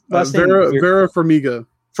her last name? Vera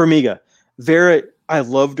Farmiga. Vera, I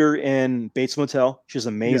loved her in Bates Motel. She was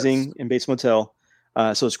amazing in Bates Motel.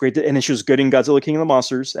 So it's great, and then she was good in Godzilla King of the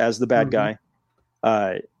Monsters as the bad guy.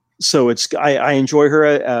 So I enjoy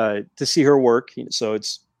her to see her work. So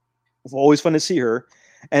it's always fun to see her.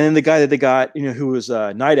 And then the guy that they got, who was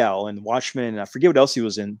Night Owl and Watchmen, and I forget what else he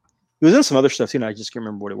was in. He was in some other stuff too, and I just can't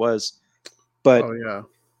remember what it was. But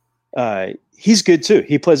he's good too.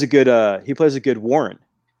 He plays a good Warren.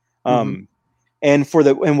 And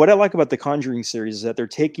what I like about the Conjuring series is that they're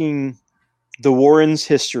taking the Warrens'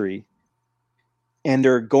 history and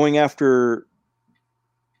they're going after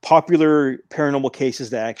popular paranormal cases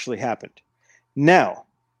that actually happened. Now,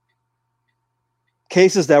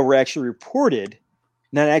 cases that were actually reported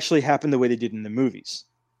not actually happened the way they did in the movies,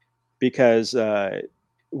 because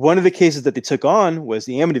one of the cases that they took on was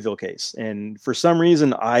the Amityville case. And for some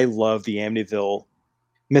reason, I love the Amityville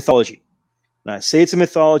mythology. And I say it's a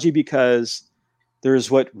mythology because there's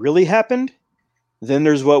what really happened. Then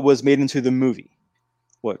there's what was made into the movie.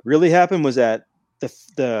 What really happened was that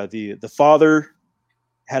the father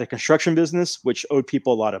had a construction business, which owed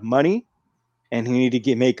people a lot of money, and he needed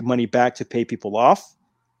to make money back to pay people off.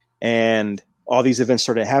 And all these events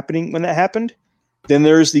started happening when that happened. Then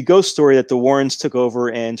there's the ghost story that the Warrens took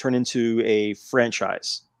over and turned into a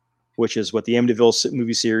franchise, which is what the Amityville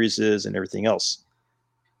movie series is and everything else.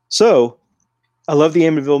 So I love the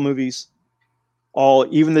Amityville movies.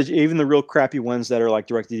 Even the real crappy ones that are like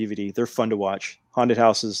direct to DVD, they're fun to watch. Haunted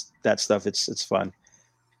houses, that stuff, it's fun.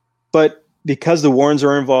 But because the Warrens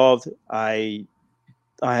are involved, I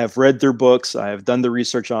have read their books. I have done the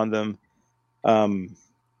research on them.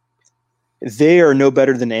 They are no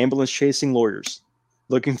better than ambulance chasing lawyers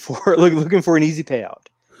looking for an easy payout.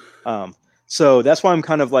 So that's why I'm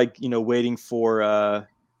kind of like, waiting for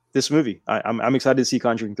this movie. I'm excited to see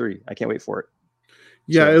Conjuring 3. I can't wait for it.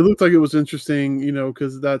 Yeah, so. It looked like it was interesting,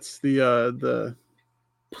 because that's the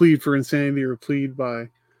plead for insanity or plead by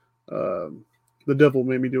the devil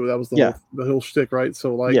made me do it. That was the whole shtick, right?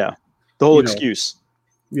 So like, the whole excuse.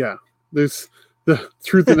 There's the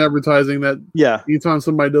truth in advertising that anytime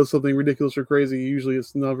somebody does something ridiculous or crazy, usually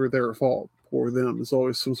it's never their fault or them. It's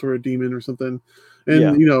always some sort of demon or something.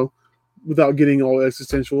 And without getting all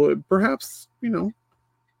existential, perhaps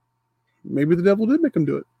maybe the devil did make them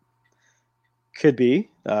do it. Could be.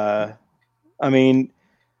 I mean,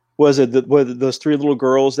 was it those 3 little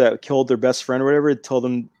girls that killed their best friend or whatever?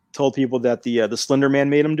 Told people that the Slender Man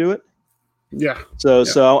made them do it. Yeah.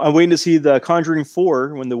 So I'm waiting to see the Conjuring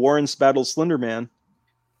 4 when the Warrens battle Slender Man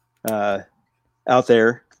out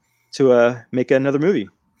there to make another movie.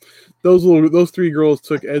 Those 3 girls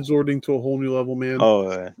took edgelording to a whole new level, man.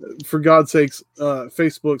 Oh, for God's sakes,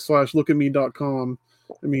 Facebook/lookatme.com.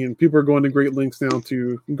 I mean, people are going to great lengths now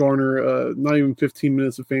to garner not even 15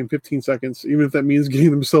 minutes of fame, 15 seconds, even if that means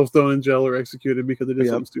getting themselves thrown in jail or executed because they did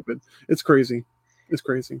something stupid. It's crazy. It's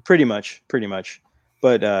crazy. Pretty much.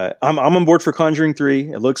 But I'm on board for Conjuring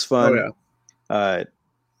 3. It looks fun. Oh, yeah.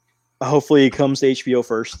 Hopefully it comes to HBO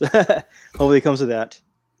first. Hopefully it comes to that.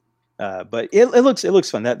 But it looks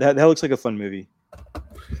fun. That looks like a fun movie.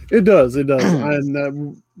 It does.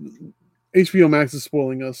 And HBO Max is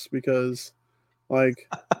spoiling us because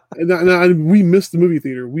and we missed the movie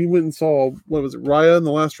theater. We went and saw, what was it, Raya and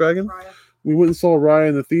the Last Dragon? we went and saw Raya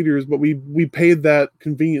in the theaters, but we paid that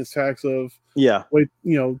convenience tax of Yeah. wait,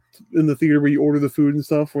 in the theater where you order the food and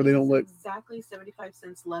stuff, where they don't let. Exactly 75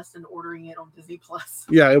 cents less than ordering it on Disney Plus.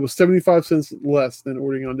 Yeah, it was 75 cents less than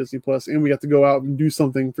ordering on Disney Plus, and we got to go out and do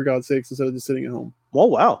something for God's sakes instead of just sitting at home. Oh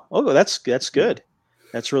wow. Oh, that's good.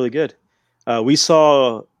 That's really good.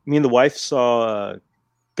 Me and the wife saw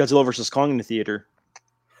Godzilla vs. Kong in the theater.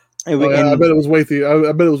 I bet it was way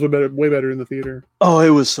better in the theater. Oh, it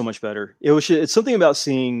was so much better. It's something about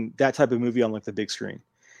seeing that type of movie on like the big screen.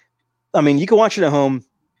 I mean, you can watch it at home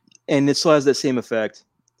and it still has that same effect,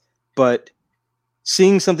 but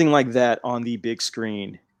seeing something like that on the big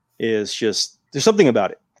screen is just, there's something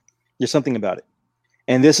about it. There's something about it.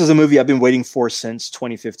 And this is a movie I've been waiting for since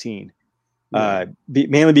 2015. Yeah.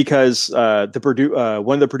 Mainly because one of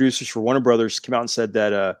the producers for Warner Brothers came out and said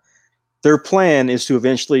that their plan is to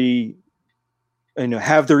eventually,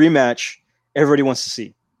 have the rematch everybody wants to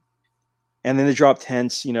see. And then they dropped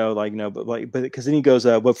hints, but because then he goes,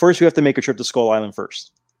 but first we have to make a trip to Skull Island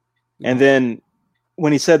first. And then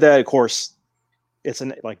when he said that, of course,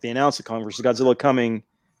 they announced the Kong vs. Godzilla coming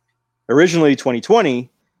originally 2020,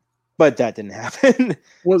 but that didn't happen.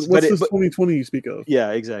 What's this 2020 you speak of? Yeah,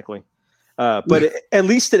 exactly. But at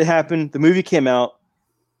least it happened. The movie came out.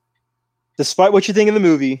 Despite what you think of the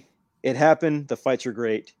movie, it happened. The fights are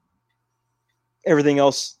great. Everything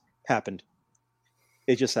else happened.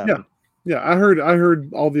 It just happened. Yeah, I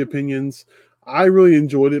heard all the opinions. I really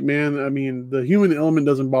enjoyed it, man. I mean, the human element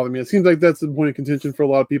doesn't bother me. It seems like that's the point of contention for a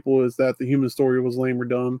lot of people, is that the human story was lame or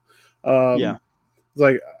dumb. Yeah. It's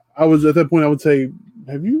like, I was at that point, I would say,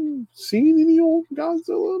 have you seen any old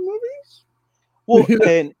Godzilla movies? Well,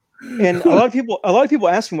 and a lot of people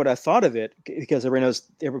ask me what I thought of it, because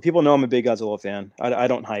people know I'm a big Godzilla fan. I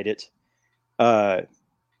don't hide it. My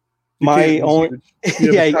only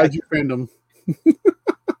kaiju fandom.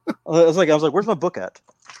 I was like, where's my book at?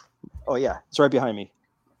 Oh yeah, it's right behind me.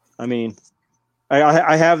 I mean,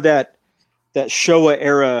 I have that Showa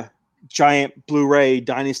era giant Blu-ray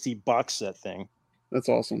Dynasty box set thing. That's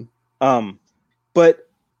awesome. But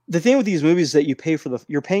the thing with these movies is that you're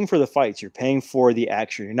paying for the fights, you're paying for the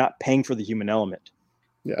action, you're not paying for the human element.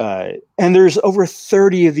 Yeah. And there's over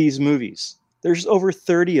 30 of these movies. There's over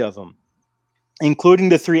 30 of them, including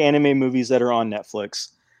the 3 anime movies that are on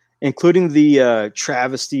Netflix, including the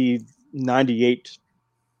travesty 98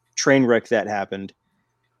 train wreck that happened.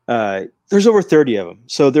 There's over 30 of them.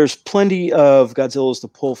 So there's plenty of Godzillas to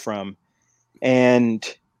pull from. And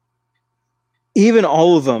even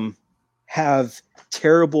all of them have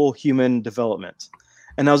terrible human development.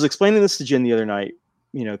 And I was explaining this to Jen the other night,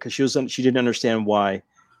 because she didn't understand why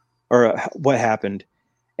or what happened.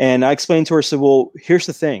 And I explained to her, said, well, here's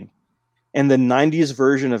the thing. In the 90s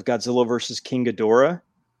version of Godzilla versus King Ghidorah,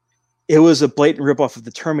 it was a blatant ripoff of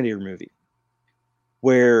the Terminator movie,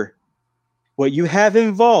 where what you have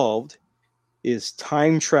involved is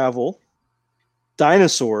time travel,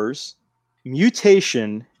 dinosaurs,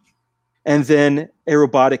 mutation, and then a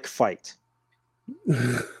robotic fight.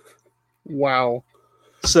 Wow.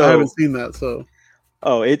 So I haven't seen that. So,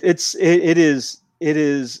 it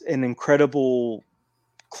is an incredible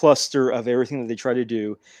cluster of everything that they try to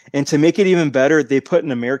do. And to make it even better, they put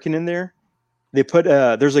an American in there. They put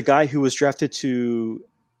there's a guy who was drafted to,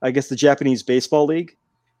 I guess, the Japanese baseball league.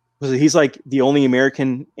 He's like the only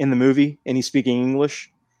American in the movie, and he's speaking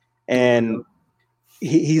English. And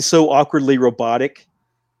he's so awkwardly robotic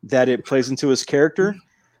that it plays into his character.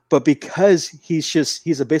 But because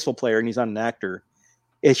he's a baseball player and he's not an actor,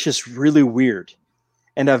 it's just really weird.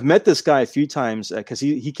 And I've met this guy a few times because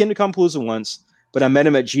he came to Compalooza once, but I met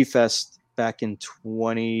him at G-Fest back in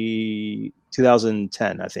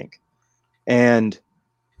 2010, I think. And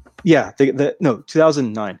yeah,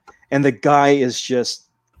 2009. And the guy is just,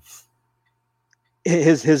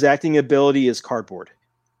 his acting ability is cardboard.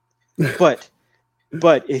 But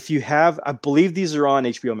if you have, I believe these are on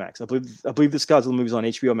HBO Max. I believe this Godzilla movie is on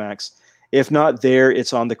HBO Max. If not there,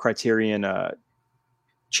 it's on the Criterion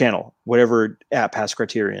channel, whatever app has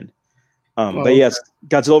Criterion. But yes,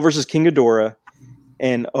 Godzilla versus King Ghidorah.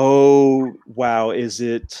 And oh, wow, is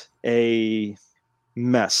it a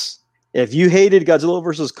mess. If you hated Godzilla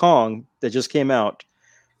vs. Kong that just came out,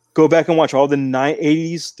 go back and watch all the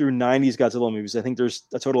 80s through 90s Godzilla movies. I think there's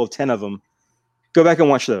a total of 10 of them. Go back and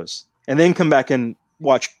watch those. And then come back and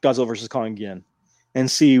watch Godzilla vs. Kong again and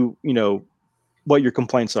see, what your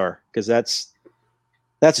complaints are. Because that's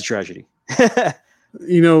a tragedy. That's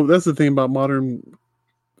the thing about modern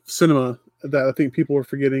cinema that I think people are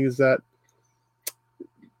forgetting, is that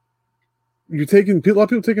a lot of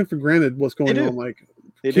people taking for granted what's going on. Like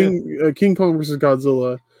King Kong versus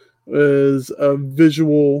Godzilla is a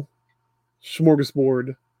visual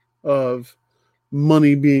smorgasbord of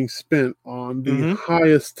money being spent on the Mhm.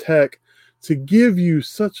 highest tech to give you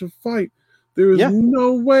such a fight. There is Yeah.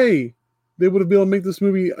 no way they would have been able to make this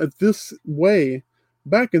movie this way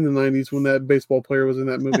back in the 90s when that baseball player was in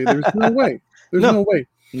that movie. There's no way. There's No. no way.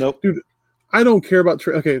 Nope. Dude, I don't care about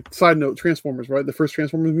okay, side note, Transformers, right? The first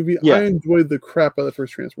Transformers movie. Yeah. I enjoyed the crap out of the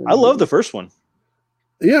first Transformers. I love movie. the first one.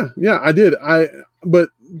 Yeah, I did. But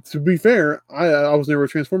to be fair, I was never a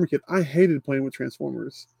Transformer kid. I hated playing with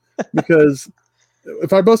Transformers because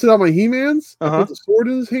if I busted out my He-Mans, I put the sword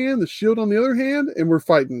in his hand, the shield on the other hand, and we're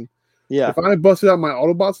fighting. Yeah. If I busted out my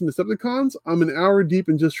Autobots and Decepticons, I'm an hour deep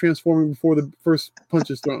in just transforming before the first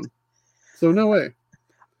punch is thrown. So no way.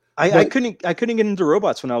 I couldn't get into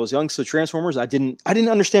robots when I was young. So Transformers, I didn't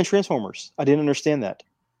understand Transformers. I didn't understand that.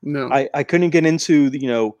 No. I couldn't get into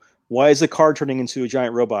why is a car turning into a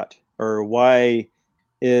giant robot, or why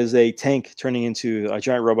is a tank turning into a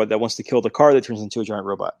giant robot that wants to kill the car that turns into a giant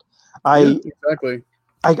robot. Exactly.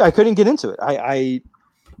 I couldn't get into it. I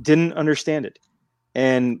didn't understand it.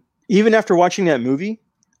 And even after watching that movie,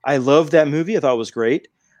 I loved that movie. I thought it was great.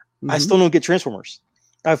 I still don't get Transformers.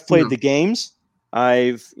 I've played the games.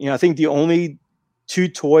 I think the only 2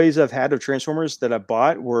 toys I've had of Transformers that I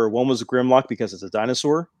bought were, one was a Grimlock because it's a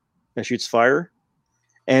dinosaur that shoots fire,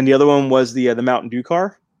 and the other one was the Mountain Dew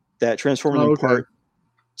car that transformed in part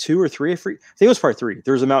 2 or 3. I think it was part 3.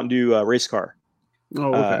 There was a Mountain Dew race car.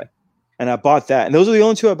 Oh, okay. And I bought that, and those are the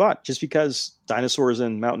only 2 I bought, just because dinosaurs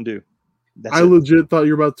and Mountain Dew. I legit thought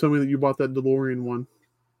you were about to tell me that you bought that DeLorean one.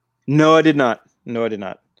 No, I did not.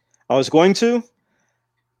 I was going to.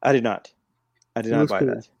 I did not. I did not buy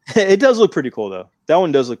that. It does look pretty cool, though. That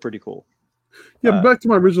one does look pretty cool. Yeah, but back to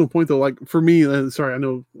my original point, though. Like, for me, sorry, I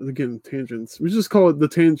know, again, tangents. We just call it the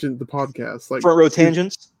podcast. Like Front row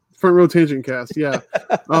tangents? Front row tangent cast, yeah.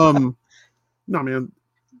 No, man.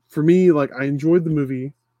 For me, like, I enjoyed the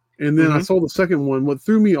movie. And then I saw the second one. What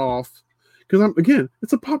threw me off, because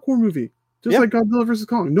it's a popcorn movie. Just like Godzilla vs.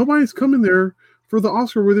 Kong. Nobody's coming there for the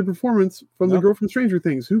Oscar-worthy performance from the girl from Stranger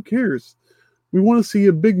Things. Who cares? We want to see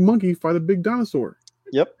a big monkey fight a big dinosaur.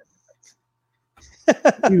 Yep.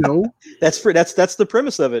 That's the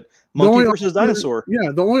premise of it. Monkey versus dinosaur.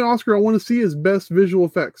 Yeah, the only Oscar I want to see is best visual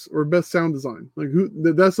effects or best sound design. Like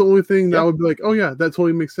that's the only thing that I would be like, oh yeah, that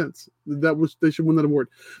totally makes sense. They should win that award.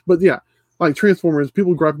 But yeah, like Transformers,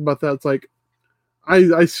 people gripe about that. It's like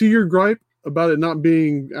I see your gripe about it not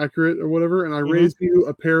being accurate or whatever, and I raised you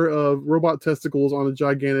a pair of robot testicles on a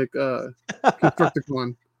gigantic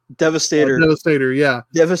Constructicon. Devastator. Yeah.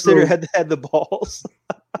 Devastator had the balls.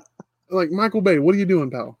 Like, Michael Bay, what are you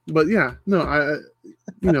doing, pal? But yeah,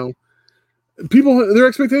 no, people, their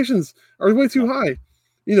expectations are way too high.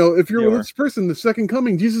 If you're a religious person, the second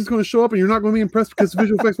coming, Jesus is going to show up and you're not going to be impressed because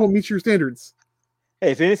visual effects won't meet your standards.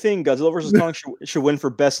 Hey, if anything, Godzilla vs. Kong should win for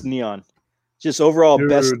best neon. Just overall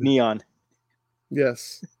best neon.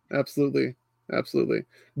 Yes, absolutely.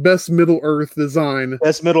 Best Middle Earth design.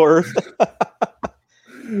 Best Middle Earth.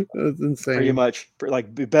 That's insane. Pretty much.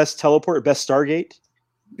 Like, best teleport, best Stargate.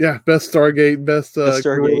 Yeah, best Stargate, best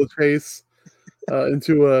Gorilla Chase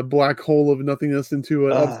into a black hole of nothingness, into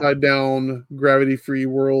an upside down gravity free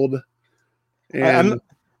world. And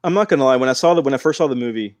I'm not gonna lie. When I first saw the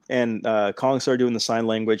movie and Kong started doing the sign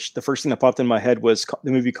language, the first thing that popped in my head was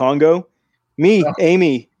the movie Congo.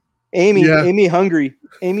 Amy hungry,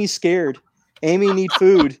 Amy scared, Amy need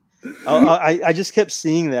food. I just kept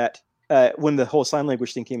seeing that when the whole sign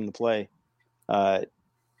language thing came into play.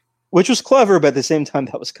 Which was clever, but at the same time,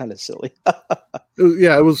 that was kind of silly.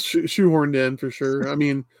 It was shoehorned in for sure. I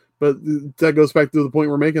mean, but that goes back to the point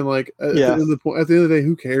we're making. Like, at the end of the day,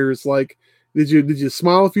 who cares? Like, did you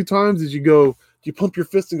smile a few times? Did you pump your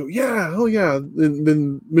fist and go, yeah, hell yeah?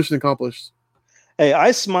 Then mission accomplished. Hey,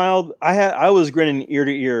 I smiled. I was grinning ear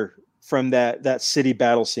to ear from that city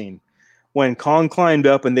battle scene when Kong climbed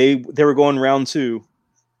up and they were going round 2.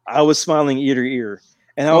 I was smiling ear to ear,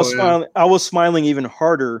 and I was smiling even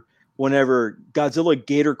harder whenever Godzilla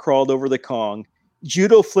gator crawled over the Kong,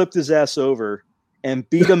 judo flipped his ass over, and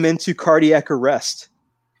beat him into cardiac arrest,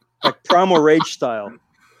 like Primal Rage style.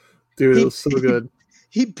 Dude, it was so good.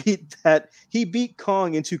 He beat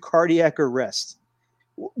Kong into cardiac arrest.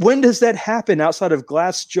 When does that happen outside of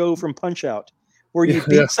Glass Joe from Punch Out, where you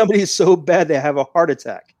beat somebody so bad they have a heart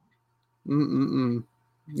attack?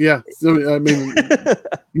 Yeah, I mean,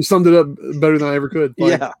 you summed it up better than I ever could.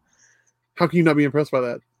 Like, how can you not be impressed by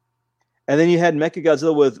that? And then you had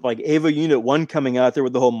Mechagodzilla with like Ava Unit 1 coming out there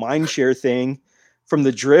with the whole Mindshare thing from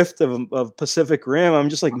the drift of Pacific Rim. I'm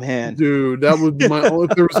just like, man. Dude, that would be if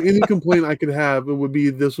there was any complaint I could have, it would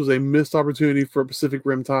be this was a missed opportunity for a Pacific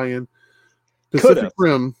Rim tie-in. Pacific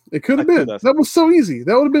Rim. It could have I been. could've. That was so easy.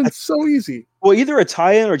 That would have been so easy. Well, either a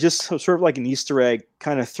tie-in or just sort of like an Easter egg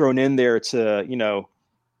kind of thrown in there to,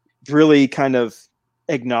 really kind of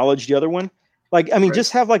acknowledge the other one. Like, I mean, Right.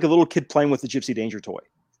 just have like a little kid playing with the Gypsy Danger toy.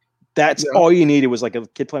 That's Yeah. all you needed was like a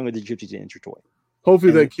kid playing with the Gypsy Danger toy.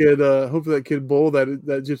 Hopefully And- that kid bowl that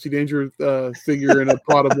Gypsy Danger figure in a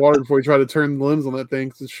pot of water before he tried to turn the limbs on that thing,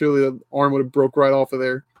 because surely the arm would have broke right off of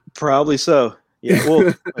there. Probably so. Yeah.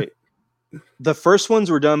 Well, wait. The first ones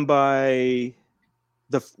were done by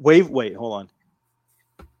wait, hold on.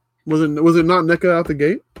 Was it not NECA out the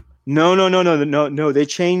gate? No. They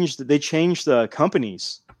changed the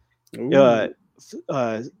companies. Ooh.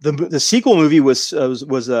 The sequel movie was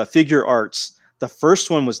Figure Arts. The first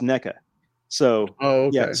one was NECA. So Oh,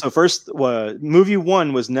 okay. yeah. So first, movie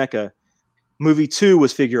 1 was NECA. Movie 2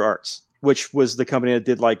 was Figure Arts, which was the company that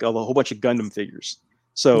did like a whole bunch of Gundam figures.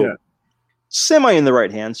 So Yeah. semi in the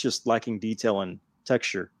right hands, just lacking detail and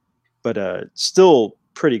texture, but still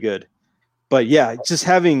pretty good. But yeah, just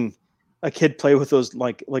having a kid play with those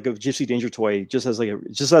like a Gypsy Danger toy just as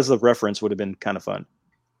a reference would have been kind of fun.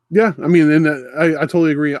 Yeah, I mean, and I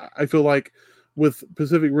totally agree. I feel like with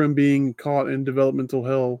Pacific Rim being caught in developmental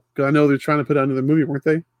hell, because I know they're trying to put out another movie, weren't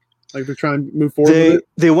they? Like they're trying to move forward with it.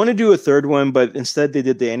 They want to do a third one, but instead they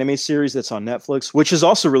did the anime series that's on Netflix, which is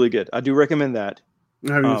also really good. I do recommend that.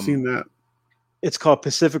 I haven't even seen that. It's called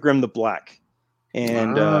Pacific Rim: The Black,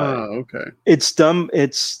 and okay. it's dumb.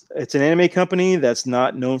 It's an anime company that's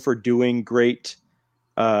not known for doing great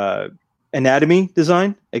anatomy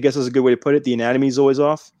design. I guess is a good way to put it. The anatomy is always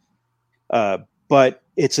off, but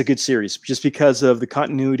it's a good series just because of the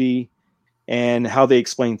continuity and how they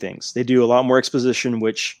explain things. They do a lot more exposition,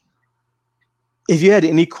 which if you had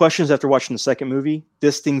any questions after watching the second movie,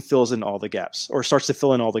 this thing fills in all the gaps or starts to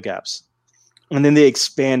fill in all the gaps. And then they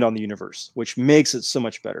expand on the universe, which makes it so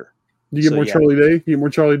much better. Do you get more yeah. Charlie Day? You get more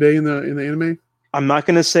Charlie Day in the anime? I'm not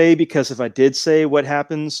going to say, because if I did say what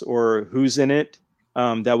happens or who's in it,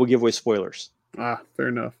 that will give away spoilers. Fair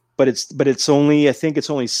enough. But it's only, I think it's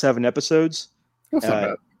only 7 episodes. That's not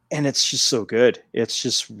bad. And it's just so good. It's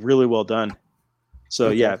just really well done. So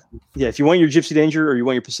Okay. yeah. If you want your Gypsy Danger or you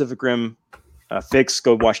want your Pacific Rim fix,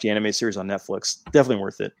 go watch the anime series on Netflix. Definitely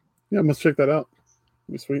worth it. Yeah, I must check that out.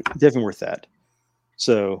 That'd be sweet. Definitely worth that.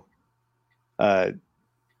 So, that's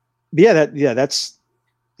I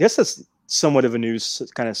guess that's somewhat of a news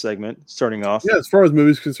kind of segment starting off. Yeah, as far as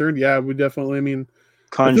movies concerned, yeah, we definitely. I mean,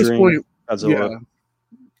 Conjuring, at this point, Godzilla.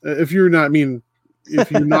 yeah. If you're not an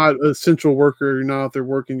essential worker, you're not out there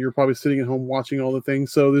working, you're probably sitting at home watching all the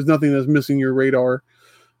things. So there's nothing that's missing your radar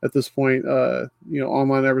at this point.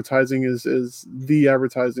 Online advertising is the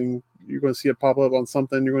advertising. You're going to see it pop up on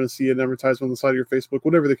something. You're going to see an advertisement on the side of your Facebook,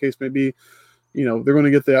 whatever the case may be. They're going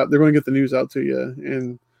to get the news out to you.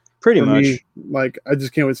 And Pretty for much. me, like, I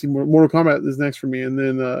just can't wait to see Mortal Kombat is next for me. And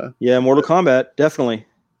then, Mortal Kombat, definitely.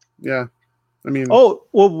 yeah, I mean, Oh,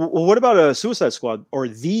 well, what about a Suicide Squad or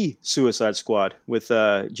the Suicide Squad with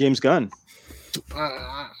James Gunn?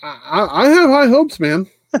 I have high hopes, man.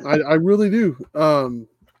 I really do.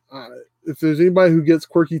 If there's anybody who gets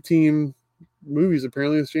quirky team movies,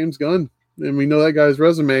 apparently it's James Gunn, and we know that guy's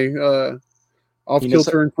resume. Off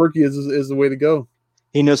kilter and quirky is the way to go.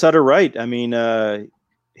 He knows how to write. I mean,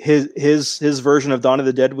 his version of Dawn of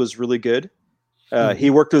the Dead was really good. He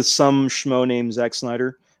worked with some schmo named Zack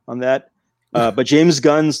Snyder on that. But James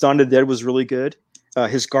Gunn's Dawn of the Dead was really good.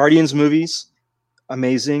 His Guardians movies,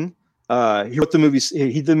 amazing. He wrote the movies.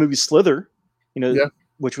 He did the movie Slither,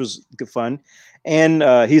 which was good fun. And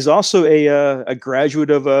he's also a graduate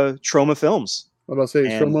of Trauma Films. What about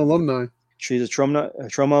Trauma alumni? She's a Trauma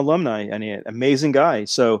alumni and an amazing guy.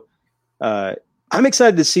 So I'm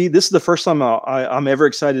excited to see. This is the first time I'm ever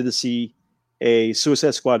excited to see a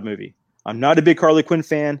Suicide Squad movie. I'm not a big Harley Quinn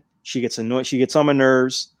fan. She gets annoyed. She gets on my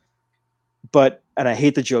nerves. And I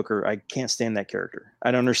hate the Joker. I can't stand that character. I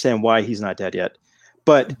don't understand why he's not dead yet.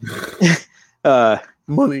 But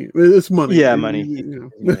money. It's money. Yeah, money.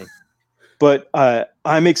 Money. But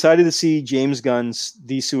I'm excited to see James Gunn's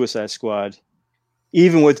The Suicide Squad,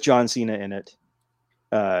 even with John Cena in it.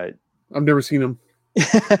 I've never seen him.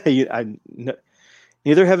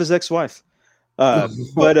 Neither have his ex-wife.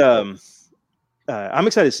 But I'm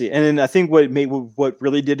excited to see it. And then I think what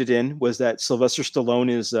really did it in was that Sylvester Stallone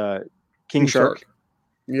is King Shark.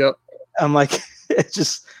 Yep. I'm like, it's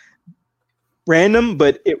just random,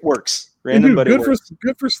 but it works.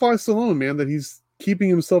 Good for Sly Stallone, man, that he's keeping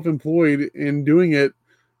himself employed and doing it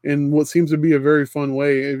in what seems to be a very fun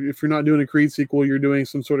way. If you're not doing a Creed sequel, you're doing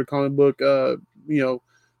some sort of comic book,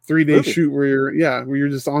 3-day shoot where you're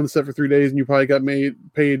just on the set for 3 days and you probably got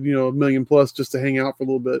paid $1 million+ just to hang out for a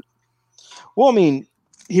little bit. Well, I mean,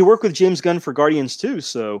 he worked with James Gunn for Guardians too,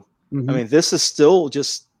 so Mhm. I mean, this is still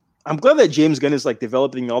just. I'm glad that James Gunn is like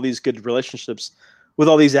developing all these good relationships with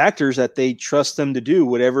all these actors that they trust him to do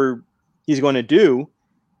whatever he's going to do,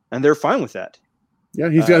 and they're fine with that. Yeah,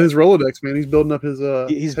 he's got his Rolodex, man. He's building up his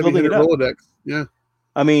He's heavy building it hitter up. Rolodex. Yeah.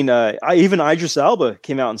 I mean, even Idris Elba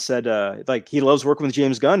came out and said like he loves working with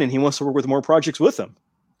James Gunn and he wants to work with more projects with him.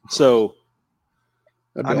 So,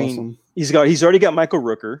 That'd be I mean, awesome. he's already got Michael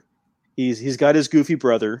Rooker. He's got his goofy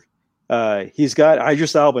brother. He's got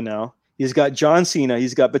Idris Elba now. He's got John Cena.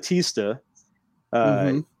 He's got Batista.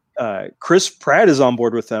 Chris Pratt is on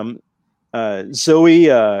board with them. Zoe,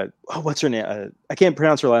 what's her name? I can't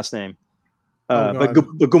pronounce her last name. But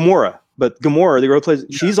Gamora. But Gamora, the girl plays,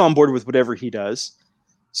 she's on board with whatever he does.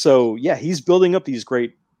 So yeah, he's building up these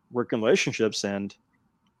great working relationships, and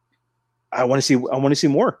I want to see more. I want to see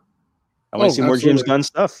more absolutely. James Gunn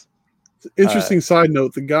stuff. Interesting side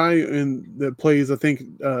note: the guy that plays, I think,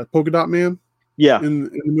 Polka Dot Man. Yeah, in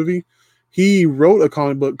the movie, he wrote a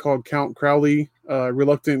comic book called Count Crowley,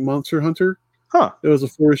 Reluctant Monster Hunter. Huh. It was a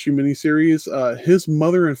 4-issue miniseries. His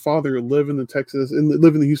mother and father live in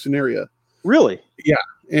live in the Houston area. Really? Yeah.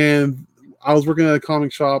 And I was working at a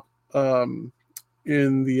comic shop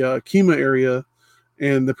in the Kemah area,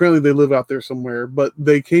 and apparently they live out there somewhere. But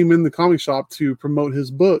they came in the comic shop to promote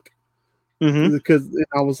his book because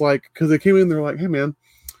I was like, because they came in, they're like, "Hey man,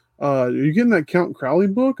 are you getting that Count Crowley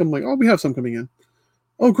book?" I'm like, "Oh, we have some coming in."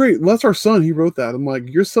 "Oh, great! Well, that's our son. He wrote that." I'm like,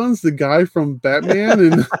 "Your son's the guy from Batman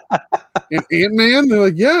and and Ant-Man?" They're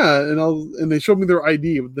like, "Yeah." And they showed me their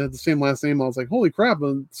ID. They had the same last name. I was like, "Holy crap!"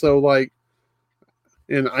 And so like,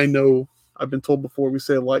 and I know I've been told before we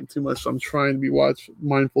say like too much. So I'm trying to be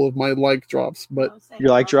mindful of my like drops, but your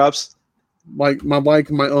like drops, like my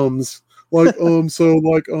ums, like so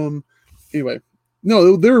like anyway,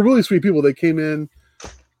 no, they were really sweet people. They came in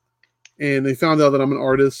and they found out that I'm an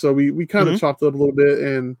artist, so we kind of chopped it up a little bit,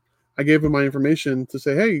 and I gave them my information to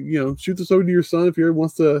say, hey, shoot this over to your son if he ever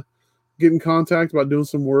wants to get in contact about doing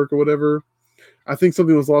some work or whatever. I think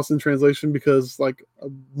something was lost in translation because like a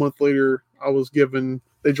month later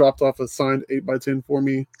they dropped off a signed 8x10 for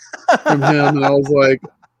me from him, and I was like,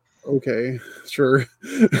 okay, sure.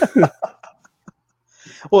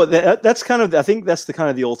 Well, that's kind of, I think that's the kind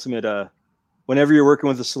of the ultimate, whenever you're working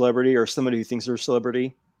with a celebrity or somebody who thinks they're a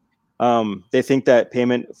celebrity, they think that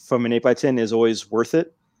payment from an 8x10 is always worth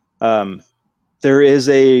it. There is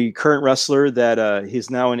a current wrestler that he's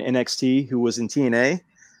now in NXT who was in TNA,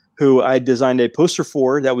 who I designed a poster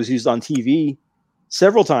for that was used on TV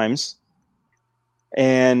several times.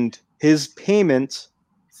 And his payment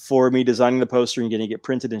for me designing the poster and getting it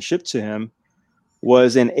printed and shipped to him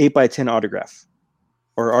was an 8x10 autograph.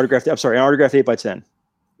 Or autographed, I'm sorry, an autographed 8x10.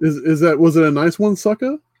 Was it a nice one,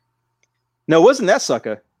 sucker? No, it wasn't that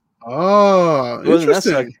sucker. Ah,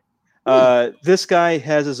 interesting. This guy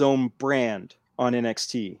has his own brand on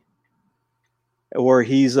NXT, or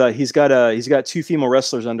he's got two female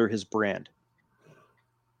wrestlers under his brand.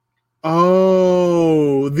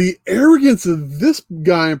 Oh, the arrogance of this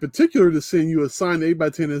guy in particular to send you a signed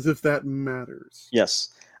 8x10 as if that matters. Yes,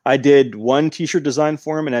 I did one T-shirt design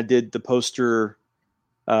for him, and I did the poster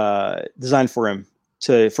design for him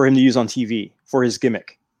to use on TV for his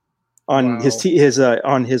gimmick on his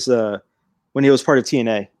when he was part of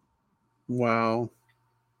TNA. Wow.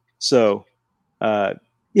 So,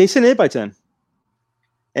 he sent an 8x10.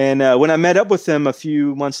 And when I met up with him a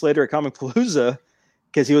few months later at Comic Palooza,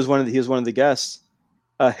 because he was one of the guests,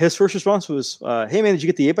 his first response was, "Hey man, did you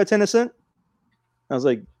get the 8x10 I sent?" I was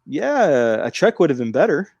like, "Yeah, a check would have been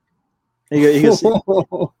better." And he goes,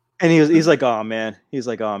 and he's like, "Oh man,"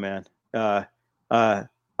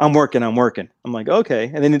 I'm working. I'm like,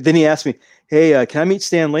 okay. And then he asked me, "Hey, can I meet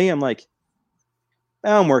Stan Lee?" I'm like,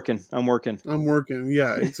 I'm working.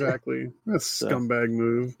 Yeah, exactly. That's a scumbag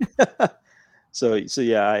move. So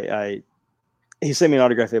yeah, he sent me an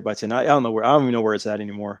autograph 8x10. I don't even know where it's at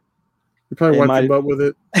anymore. You probably wiped your butt with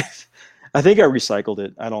it. I think I recycled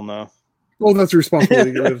it. I don't know. Well, that's your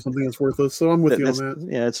responsibility to get rid of something that's worthless. So I'm with you on that.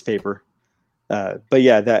 Yeah, it's paper. But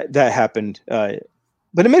yeah, that happened.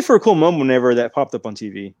 But it made for a cool moment whenever that popped up on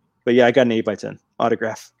TV. But yeah, I got an 8x10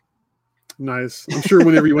 autograph. Nice. I'm sure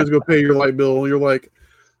whenever you went to go pay your light bill, you're like,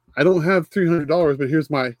 I don't have $300, but here's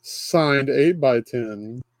my signed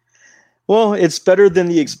 8x10. Well, it's better than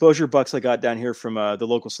the exposure bucks I got down here from the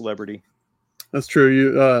local celebrity. That's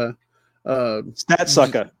true. That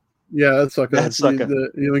sucker. Yeah, that sucker.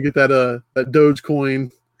 You don't get that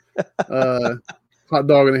Dogecoin, hot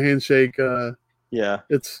dog and a handshake. Yeah,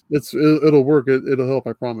 it'll work. It'll help.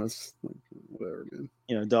 I promise. Whatever, man.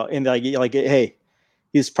 And like, hey,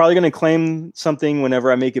 he's probably going to claim something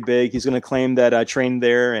whenever I make it big. He's going to claim that I trained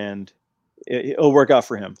there, and it'll work out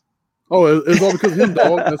for him. Oh, it's all because of him,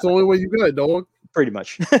 dog. That's the only way you got it, dog. Pretty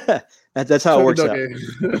much. That's how it works out.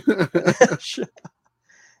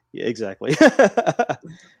 Yeah, exactly.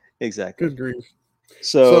 Exactly. Good grief.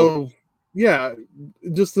 So yeah,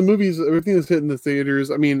 just the movies, everything that's hitting the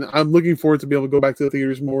theaters. I mean, I'm looking forward to be able to go back to the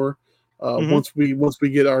theaters more. Once we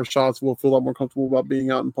get our shots, we'll feel a lot more comfortable about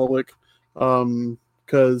being out in public.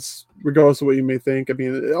 Because regardless of what you may think, I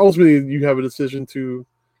mean, ultimately you have a decision to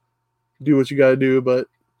do what you got to do. But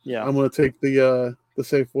yeah, I'm going to take the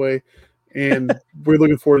safe way, and we're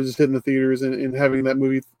looking forward to just hitting the theaters and having that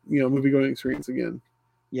movie going experience again.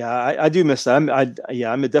 Yeah, I do miss that. I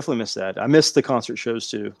definitely miss that. I miss the concert shows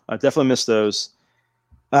too. I definitely miss those.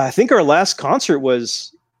 I think our last concert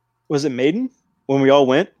was it Maiden when we all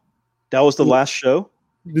went? That was the last show.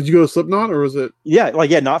 Did you go to Slipknot or was it? Yeah,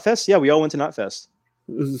 Knotfest. Yeah, we all went to Knotfest.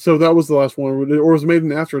 So that was the last one, or was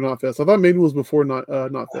Maiden after Knotfest? I thought Maiden was before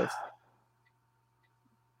Knotfest.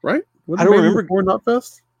 Right? I don't remember before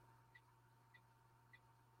Knotfest.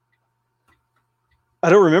 I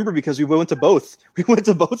don't remember because we went to both. We went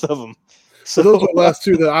to both of them. So those were the last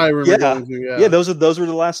two that I remember going to. Yeah, those were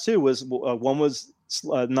the last two. Was one was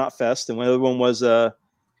Knotfest and the other one was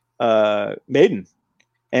Maiden,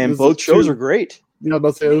 and both shows are great. Yeah, I was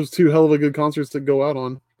about to say those two hell of a good concerts to go out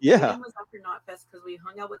on. Yeah, Maiden was after Knotfest because we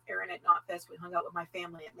hung out with Aaron at Knotfest. We hung out with my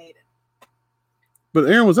family at Maiden. But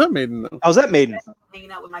Aaron was at Maiden though. I was at Maiden.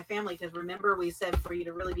 Hanging out with my family because remember we said for you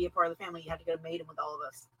to really be a part of the family, you had to go to Maiden with all of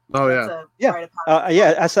us. Oh yeah.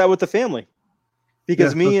 I sat with the family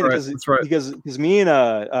because me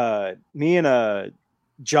and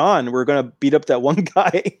John were going to beat up that one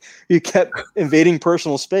guy who kept invading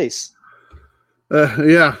personal space.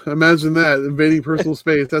 Yeah, imagine that, invading personal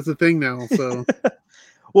space. That's a thing now. So,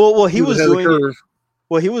 well, he was doing it.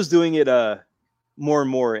 Well, he was doing it more and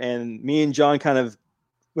more, and me and John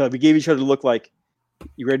we gave each other a look like,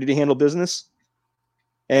 "You ready to handle business?"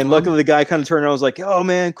 And luckily, the guy kind of turned around and was like, "Oh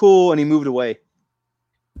man, cool," and he moved away.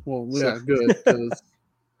 Well, yeah, good. When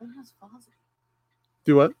was Fozzy?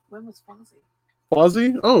 Do what? When was Fozzy?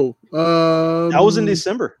 Fozzy? Oh, that was in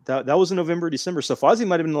December. That was in November, December. So Fozzy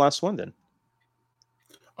might have been the last one then.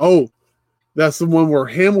 Oh, that's the one where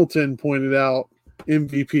Hamilton pointed out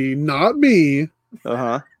MVP, not me.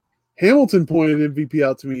 Hamilton pointed MVP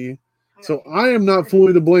out to me. So I am not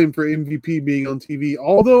fully to blame for MVP being on TV,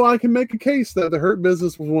 although I can make a case that the Hurt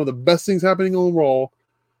Business was one of the best things happening on Raw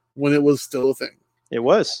when it was still a thing. It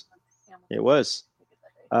was.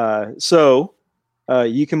 So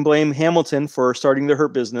you can blame Hamilton for starting the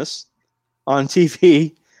Hurt Business on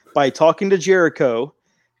TV by talking to Jericho,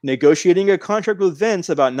 negotiating a contract with Vince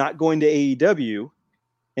about not going to AEW,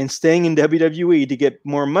 and staying in WWE to get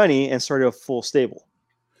more money and start a full stable.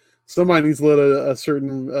 Somebody needs to let a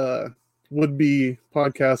certain would-be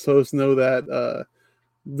podcast host know that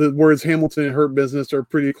the words Hamilton and Hurt Business are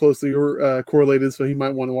pretty closely correlated, so he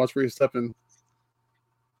might want to watch where he's stepping.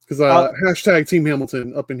 Because hashtag Team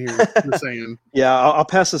Hamilton up in here, you're saying. Yeah, I'll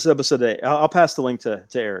pass this episode. I'll pass the link to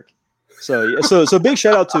Eric. So big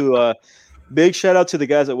shout out to the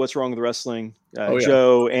guys at What's Wrong with Wrestling,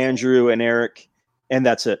 Joe, Andrew, and Eric, and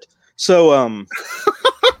that's it. So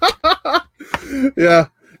yeah,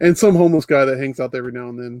 and some homeless guy that hangs out there every now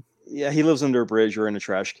and then. Yeah, he lives under a bridge or in a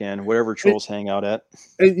trash can, wherever trolls hang out at.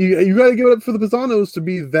 And you got to give it up for the Pisano's to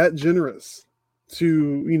be that generous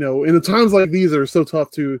to, in the times like these that are so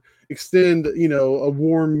tough, to extend, a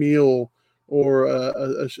warm meal or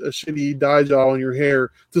a shitty dye gel on your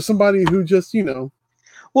hair to somebody who just,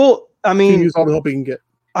 well, I mean, can use all the help he can get.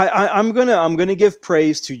 I'm gonna give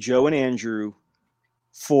praise to Joe and Andrew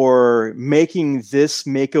for making this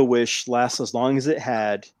Make-A-Wish last as long as it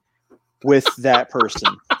had with that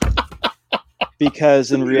person.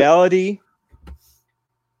 Because in reality,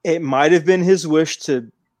 it might have been his wish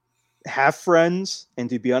to have friends and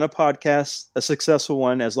to be on a podcast, a successful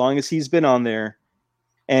one, as long as he's been on there,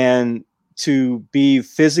 and to be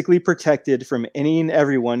physically protected from any and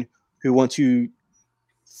everyone who want to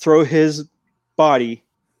throw his body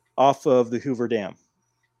off of the Hoover Dam.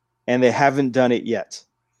 And they haven't done it yet.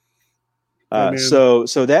 So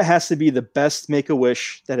that has to be the best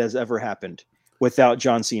Make-A-Wish that has ever happened without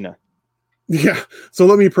John Cena. Yeah. So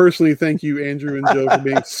let me personally thank you, Andrew and Joe, for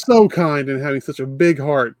being so kind and having such a big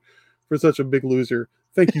heart for such a big loser.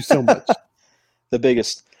 Thank you so much. The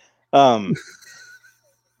biggest. Wow.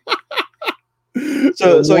 He's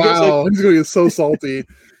going to get so salty.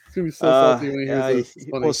 He's going to be so salty when he hears this.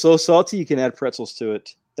 Well, so salty you can add pretzels to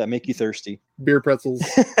it that make you thirsty. Beer pretzels.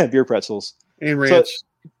 Beer pretzels. And ranch.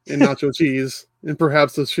 and nacho cheese, and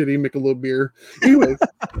perhaps a shitty Michelob beer. Anyways,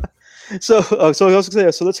 So I was gonna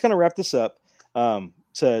say, so let's kind of wrap this up.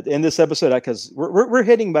 To end this episode, because we're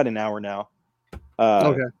hitting about an hour now.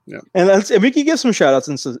 okay, yeah. And we can give some shout outs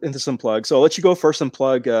into some plugs. So I'll let you go first and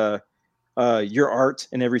plug your art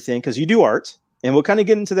and everything, because you do art, and we'll kind of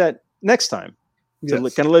get into that next time to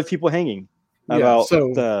kind of leave people hanging about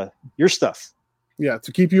your stuff. Yeah,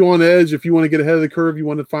 to keep you on edge, if you want to get ahead of the curve, you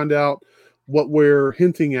want to find out what we're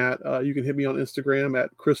hinting at, you can hit me on Instagram at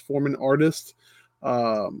Chris Foreman Artist.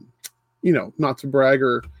 Not to brag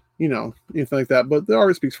or anything like that, but the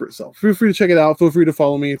art speaks for itself. Feel free to check it out. Feel free to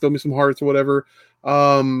follow me, throw me some hearts or whatever.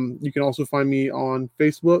 You can also find me on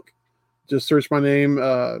Facebook. Just search my name.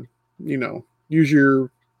 Use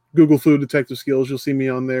your Google Food Detective skills. You'll see me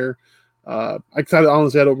on there.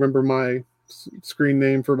 Honestly, I don't remember my screen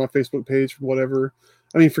name for my Facebook page, whatever.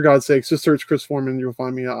 I mean, for God's sakes, just search Chris Foreman. You'll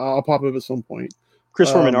find me. I'll pop up at some point.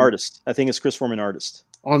 Chris Foreman Artist. I think it's Chris Foreman Artist.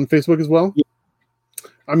 On Facebook as well? Yeah.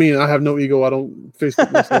 I mean, I have no ego. I don't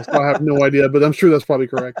Facebook myself, so I have no idea, but I'm sure that's probably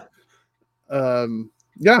correct.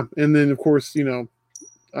 Yeah. And then, of course,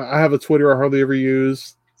 I have a Twitter I hardly ever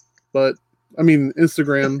use, but I mean,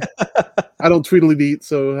 Instagram, I don't tweedledee,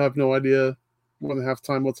 so I have no idea more than half the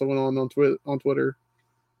time what's going on Twitter.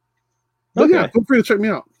 But yeah, feel free to check me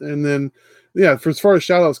out. And then, yeah, for as far as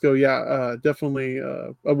shout outs go, definitely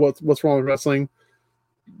what's wrong with wrestling,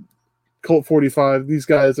 Cult 45, these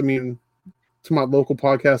guys, I mean, to my local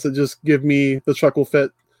podcast that just give me the chuckle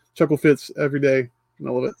fits every day, and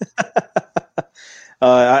I love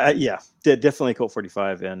it. Definitely Cult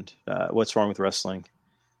 45 and what's wrong with wrestling.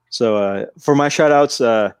 So for my shout outs,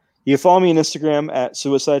 you can follow me on Instagram at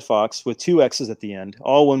Suicide Fox with 2 X's at the end,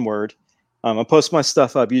 all one word. I post my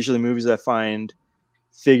stuff up, usually movies I find,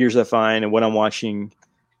 figures I find, and what I'm watching.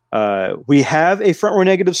 We have a Front Row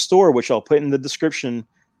Negative store, which I'll put in the description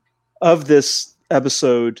of this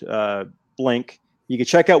episode link. You can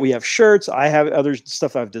check out. We have shirts. I have other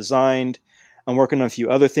stuff I've designed. I'm working on a few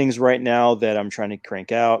other things right now that I'm trying to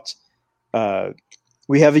crank out.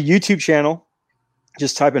 We have a YouTube channel.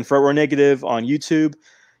 Just type in Front Row Negative on YouTube.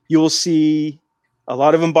 You will see a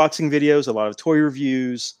lot of unboxing videos, a lot of toy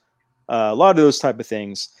reviews, a lot of those type of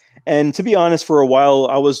things. And to be honest, for a while,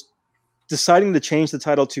 I was deciding to change the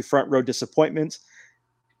title to Front Row Disappointment.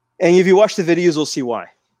 And if you watch the videos, you'll see why.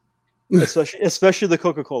 Especially the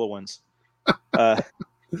Coca-Cola ones.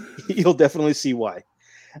 You'll definitely see why.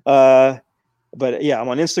 But yeah, I'm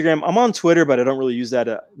on Instagram. I'm on Twitter, but I don't really use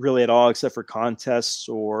that really at all, except for contests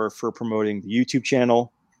or for promoting the YouTube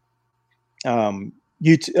channel.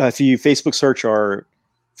 If you Facebook search our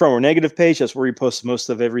Front Row Negative page, that's where we post most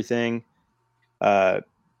of everything. But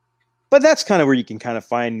that's kind of where you can kind of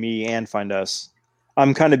find me and find us.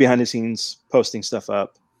 I'm kind of behind the scenes posting stuff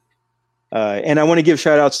up. And I want to give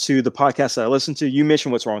shout outs to the podcasts that I listen to. You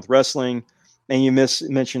mentioned What's Wrong with Wrestling, and you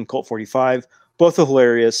mentioned Cult 45. Both are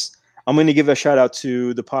hilarious. I'm going to give a shout out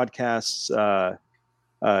to the podcasts.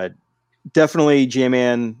 Definitely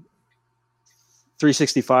J-Man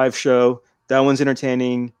 365 show. That one's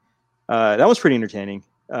entertaining. That one's pretty entertaining.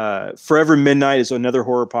 Forever Midnight is another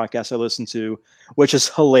horror podcast I listen to, which is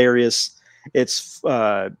hilarious. It's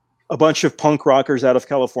a bunch of punk rockers out of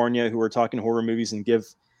California who are talking horror movies and give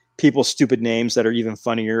people stupid names that are even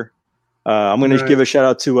funnier. I'm going to give a shout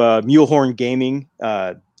out to Mulehorn Gaming.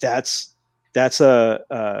 That's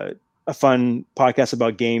a fun podcast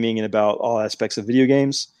about gaming and about all aspects of video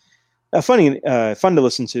games. Fun to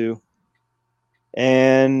listen to.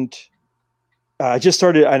 And I just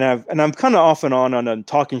started, and I'm kind of off and on a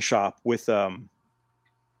talking shop with Carl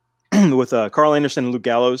Anderson and Luke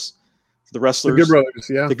Gallows, the wrestlers, the Good Brothers,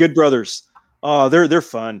 yeah, the Good Brothers. Oh, they're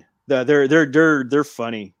fun. They're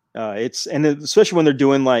funny. And especially when they're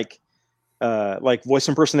doing like voice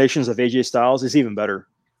impersonations of AJ Styles is even better.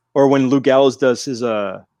 Or when Luke Gallows does his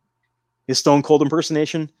Stone Cold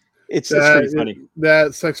impersonation, it's pretty funny.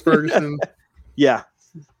 That Sex Ferguson, yeah.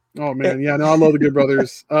 Oh man, yeah, no, I love the Good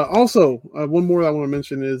Brothers. Also, one more I want to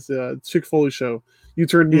mention is Chick Foley show. You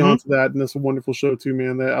turned me on to that, and that's a wonderful show too,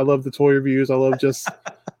 man. I love the toy reviews. I love just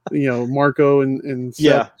Marco and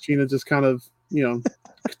Seth, Sheena just kind of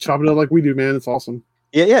chopping it up like we do, man. It's awesome.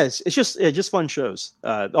 Yeah, it's just fun shows.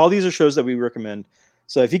 All these are shows that we recommend.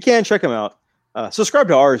 So if you can, check them out. Subscribe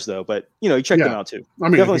to ours though, but you check them out too. I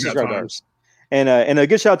mean, definitely subscribe to ours. And a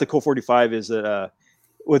good shout out to Cole 45 is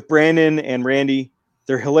with Brandon and Randy.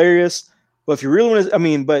 They're hilarious. But if you really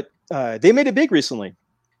want to, they made it big recently.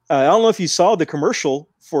 I don't know if you saw the commercial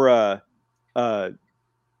for I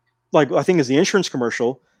think it's the insurance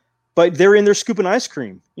commercial, but they're in there scooping ice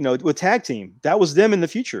cream, with Tag Team. That was them in the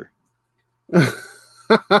future.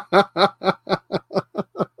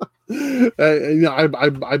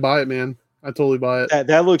 I buy it, man. I totally buy it.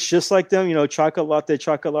 That looks just like them,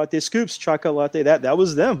 chocolate scoops, chocolate. That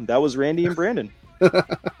was them. That was Randy and Brandon.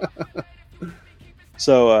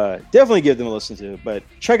 So definitely give them a listen to. But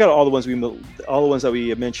check out all the ones that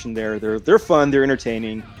we mentioned there. They're fun. They're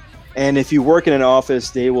entertaining. And if you work in an office,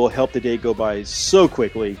 they will help the day go by so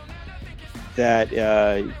quickly that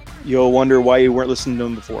you'll wonder why you weren't listening to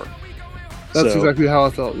them before. That's exactly how I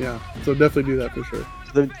felt. Yeah. So definitely do that for sure.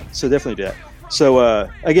 So definitely do that. So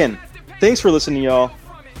again, thanks for listening, y'all.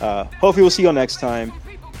 Hopefully we'll see y'all next time.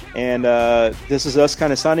 And this is us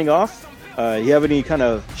kind of signing off. You have any kind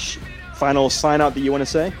of final sign out that you want to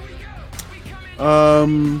say?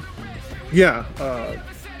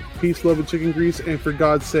 Peace, love, and chicken grease. And for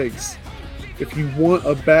God's sakes, if you want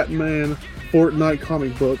a Batman Fortnite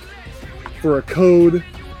comic book for a code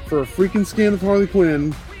for a freaking skin of Harley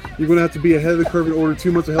Quinn, you're going to have to be ahead of the curve and order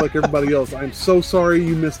 2 months ahead like everybody else. I'm so sorry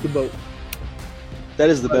you missed the boat.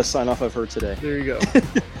 That is the best sign off I've heard today. There you go.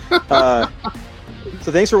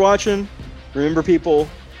 So thanks for watching. Remember, people,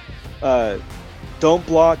 don't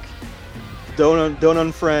block, don't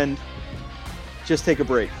unfriend, just take a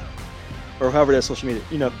break, or however that social media,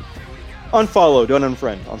 unfollow, don't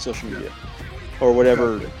unfriend on social media, or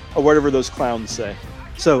whatever those clowns say.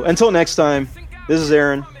 So until next time, this is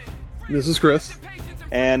Aaron. This is Chris.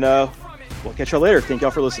 And we'll catch y'all later. Thank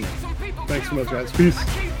y'all for listening. Thanks so much, guys.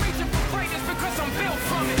 Peace.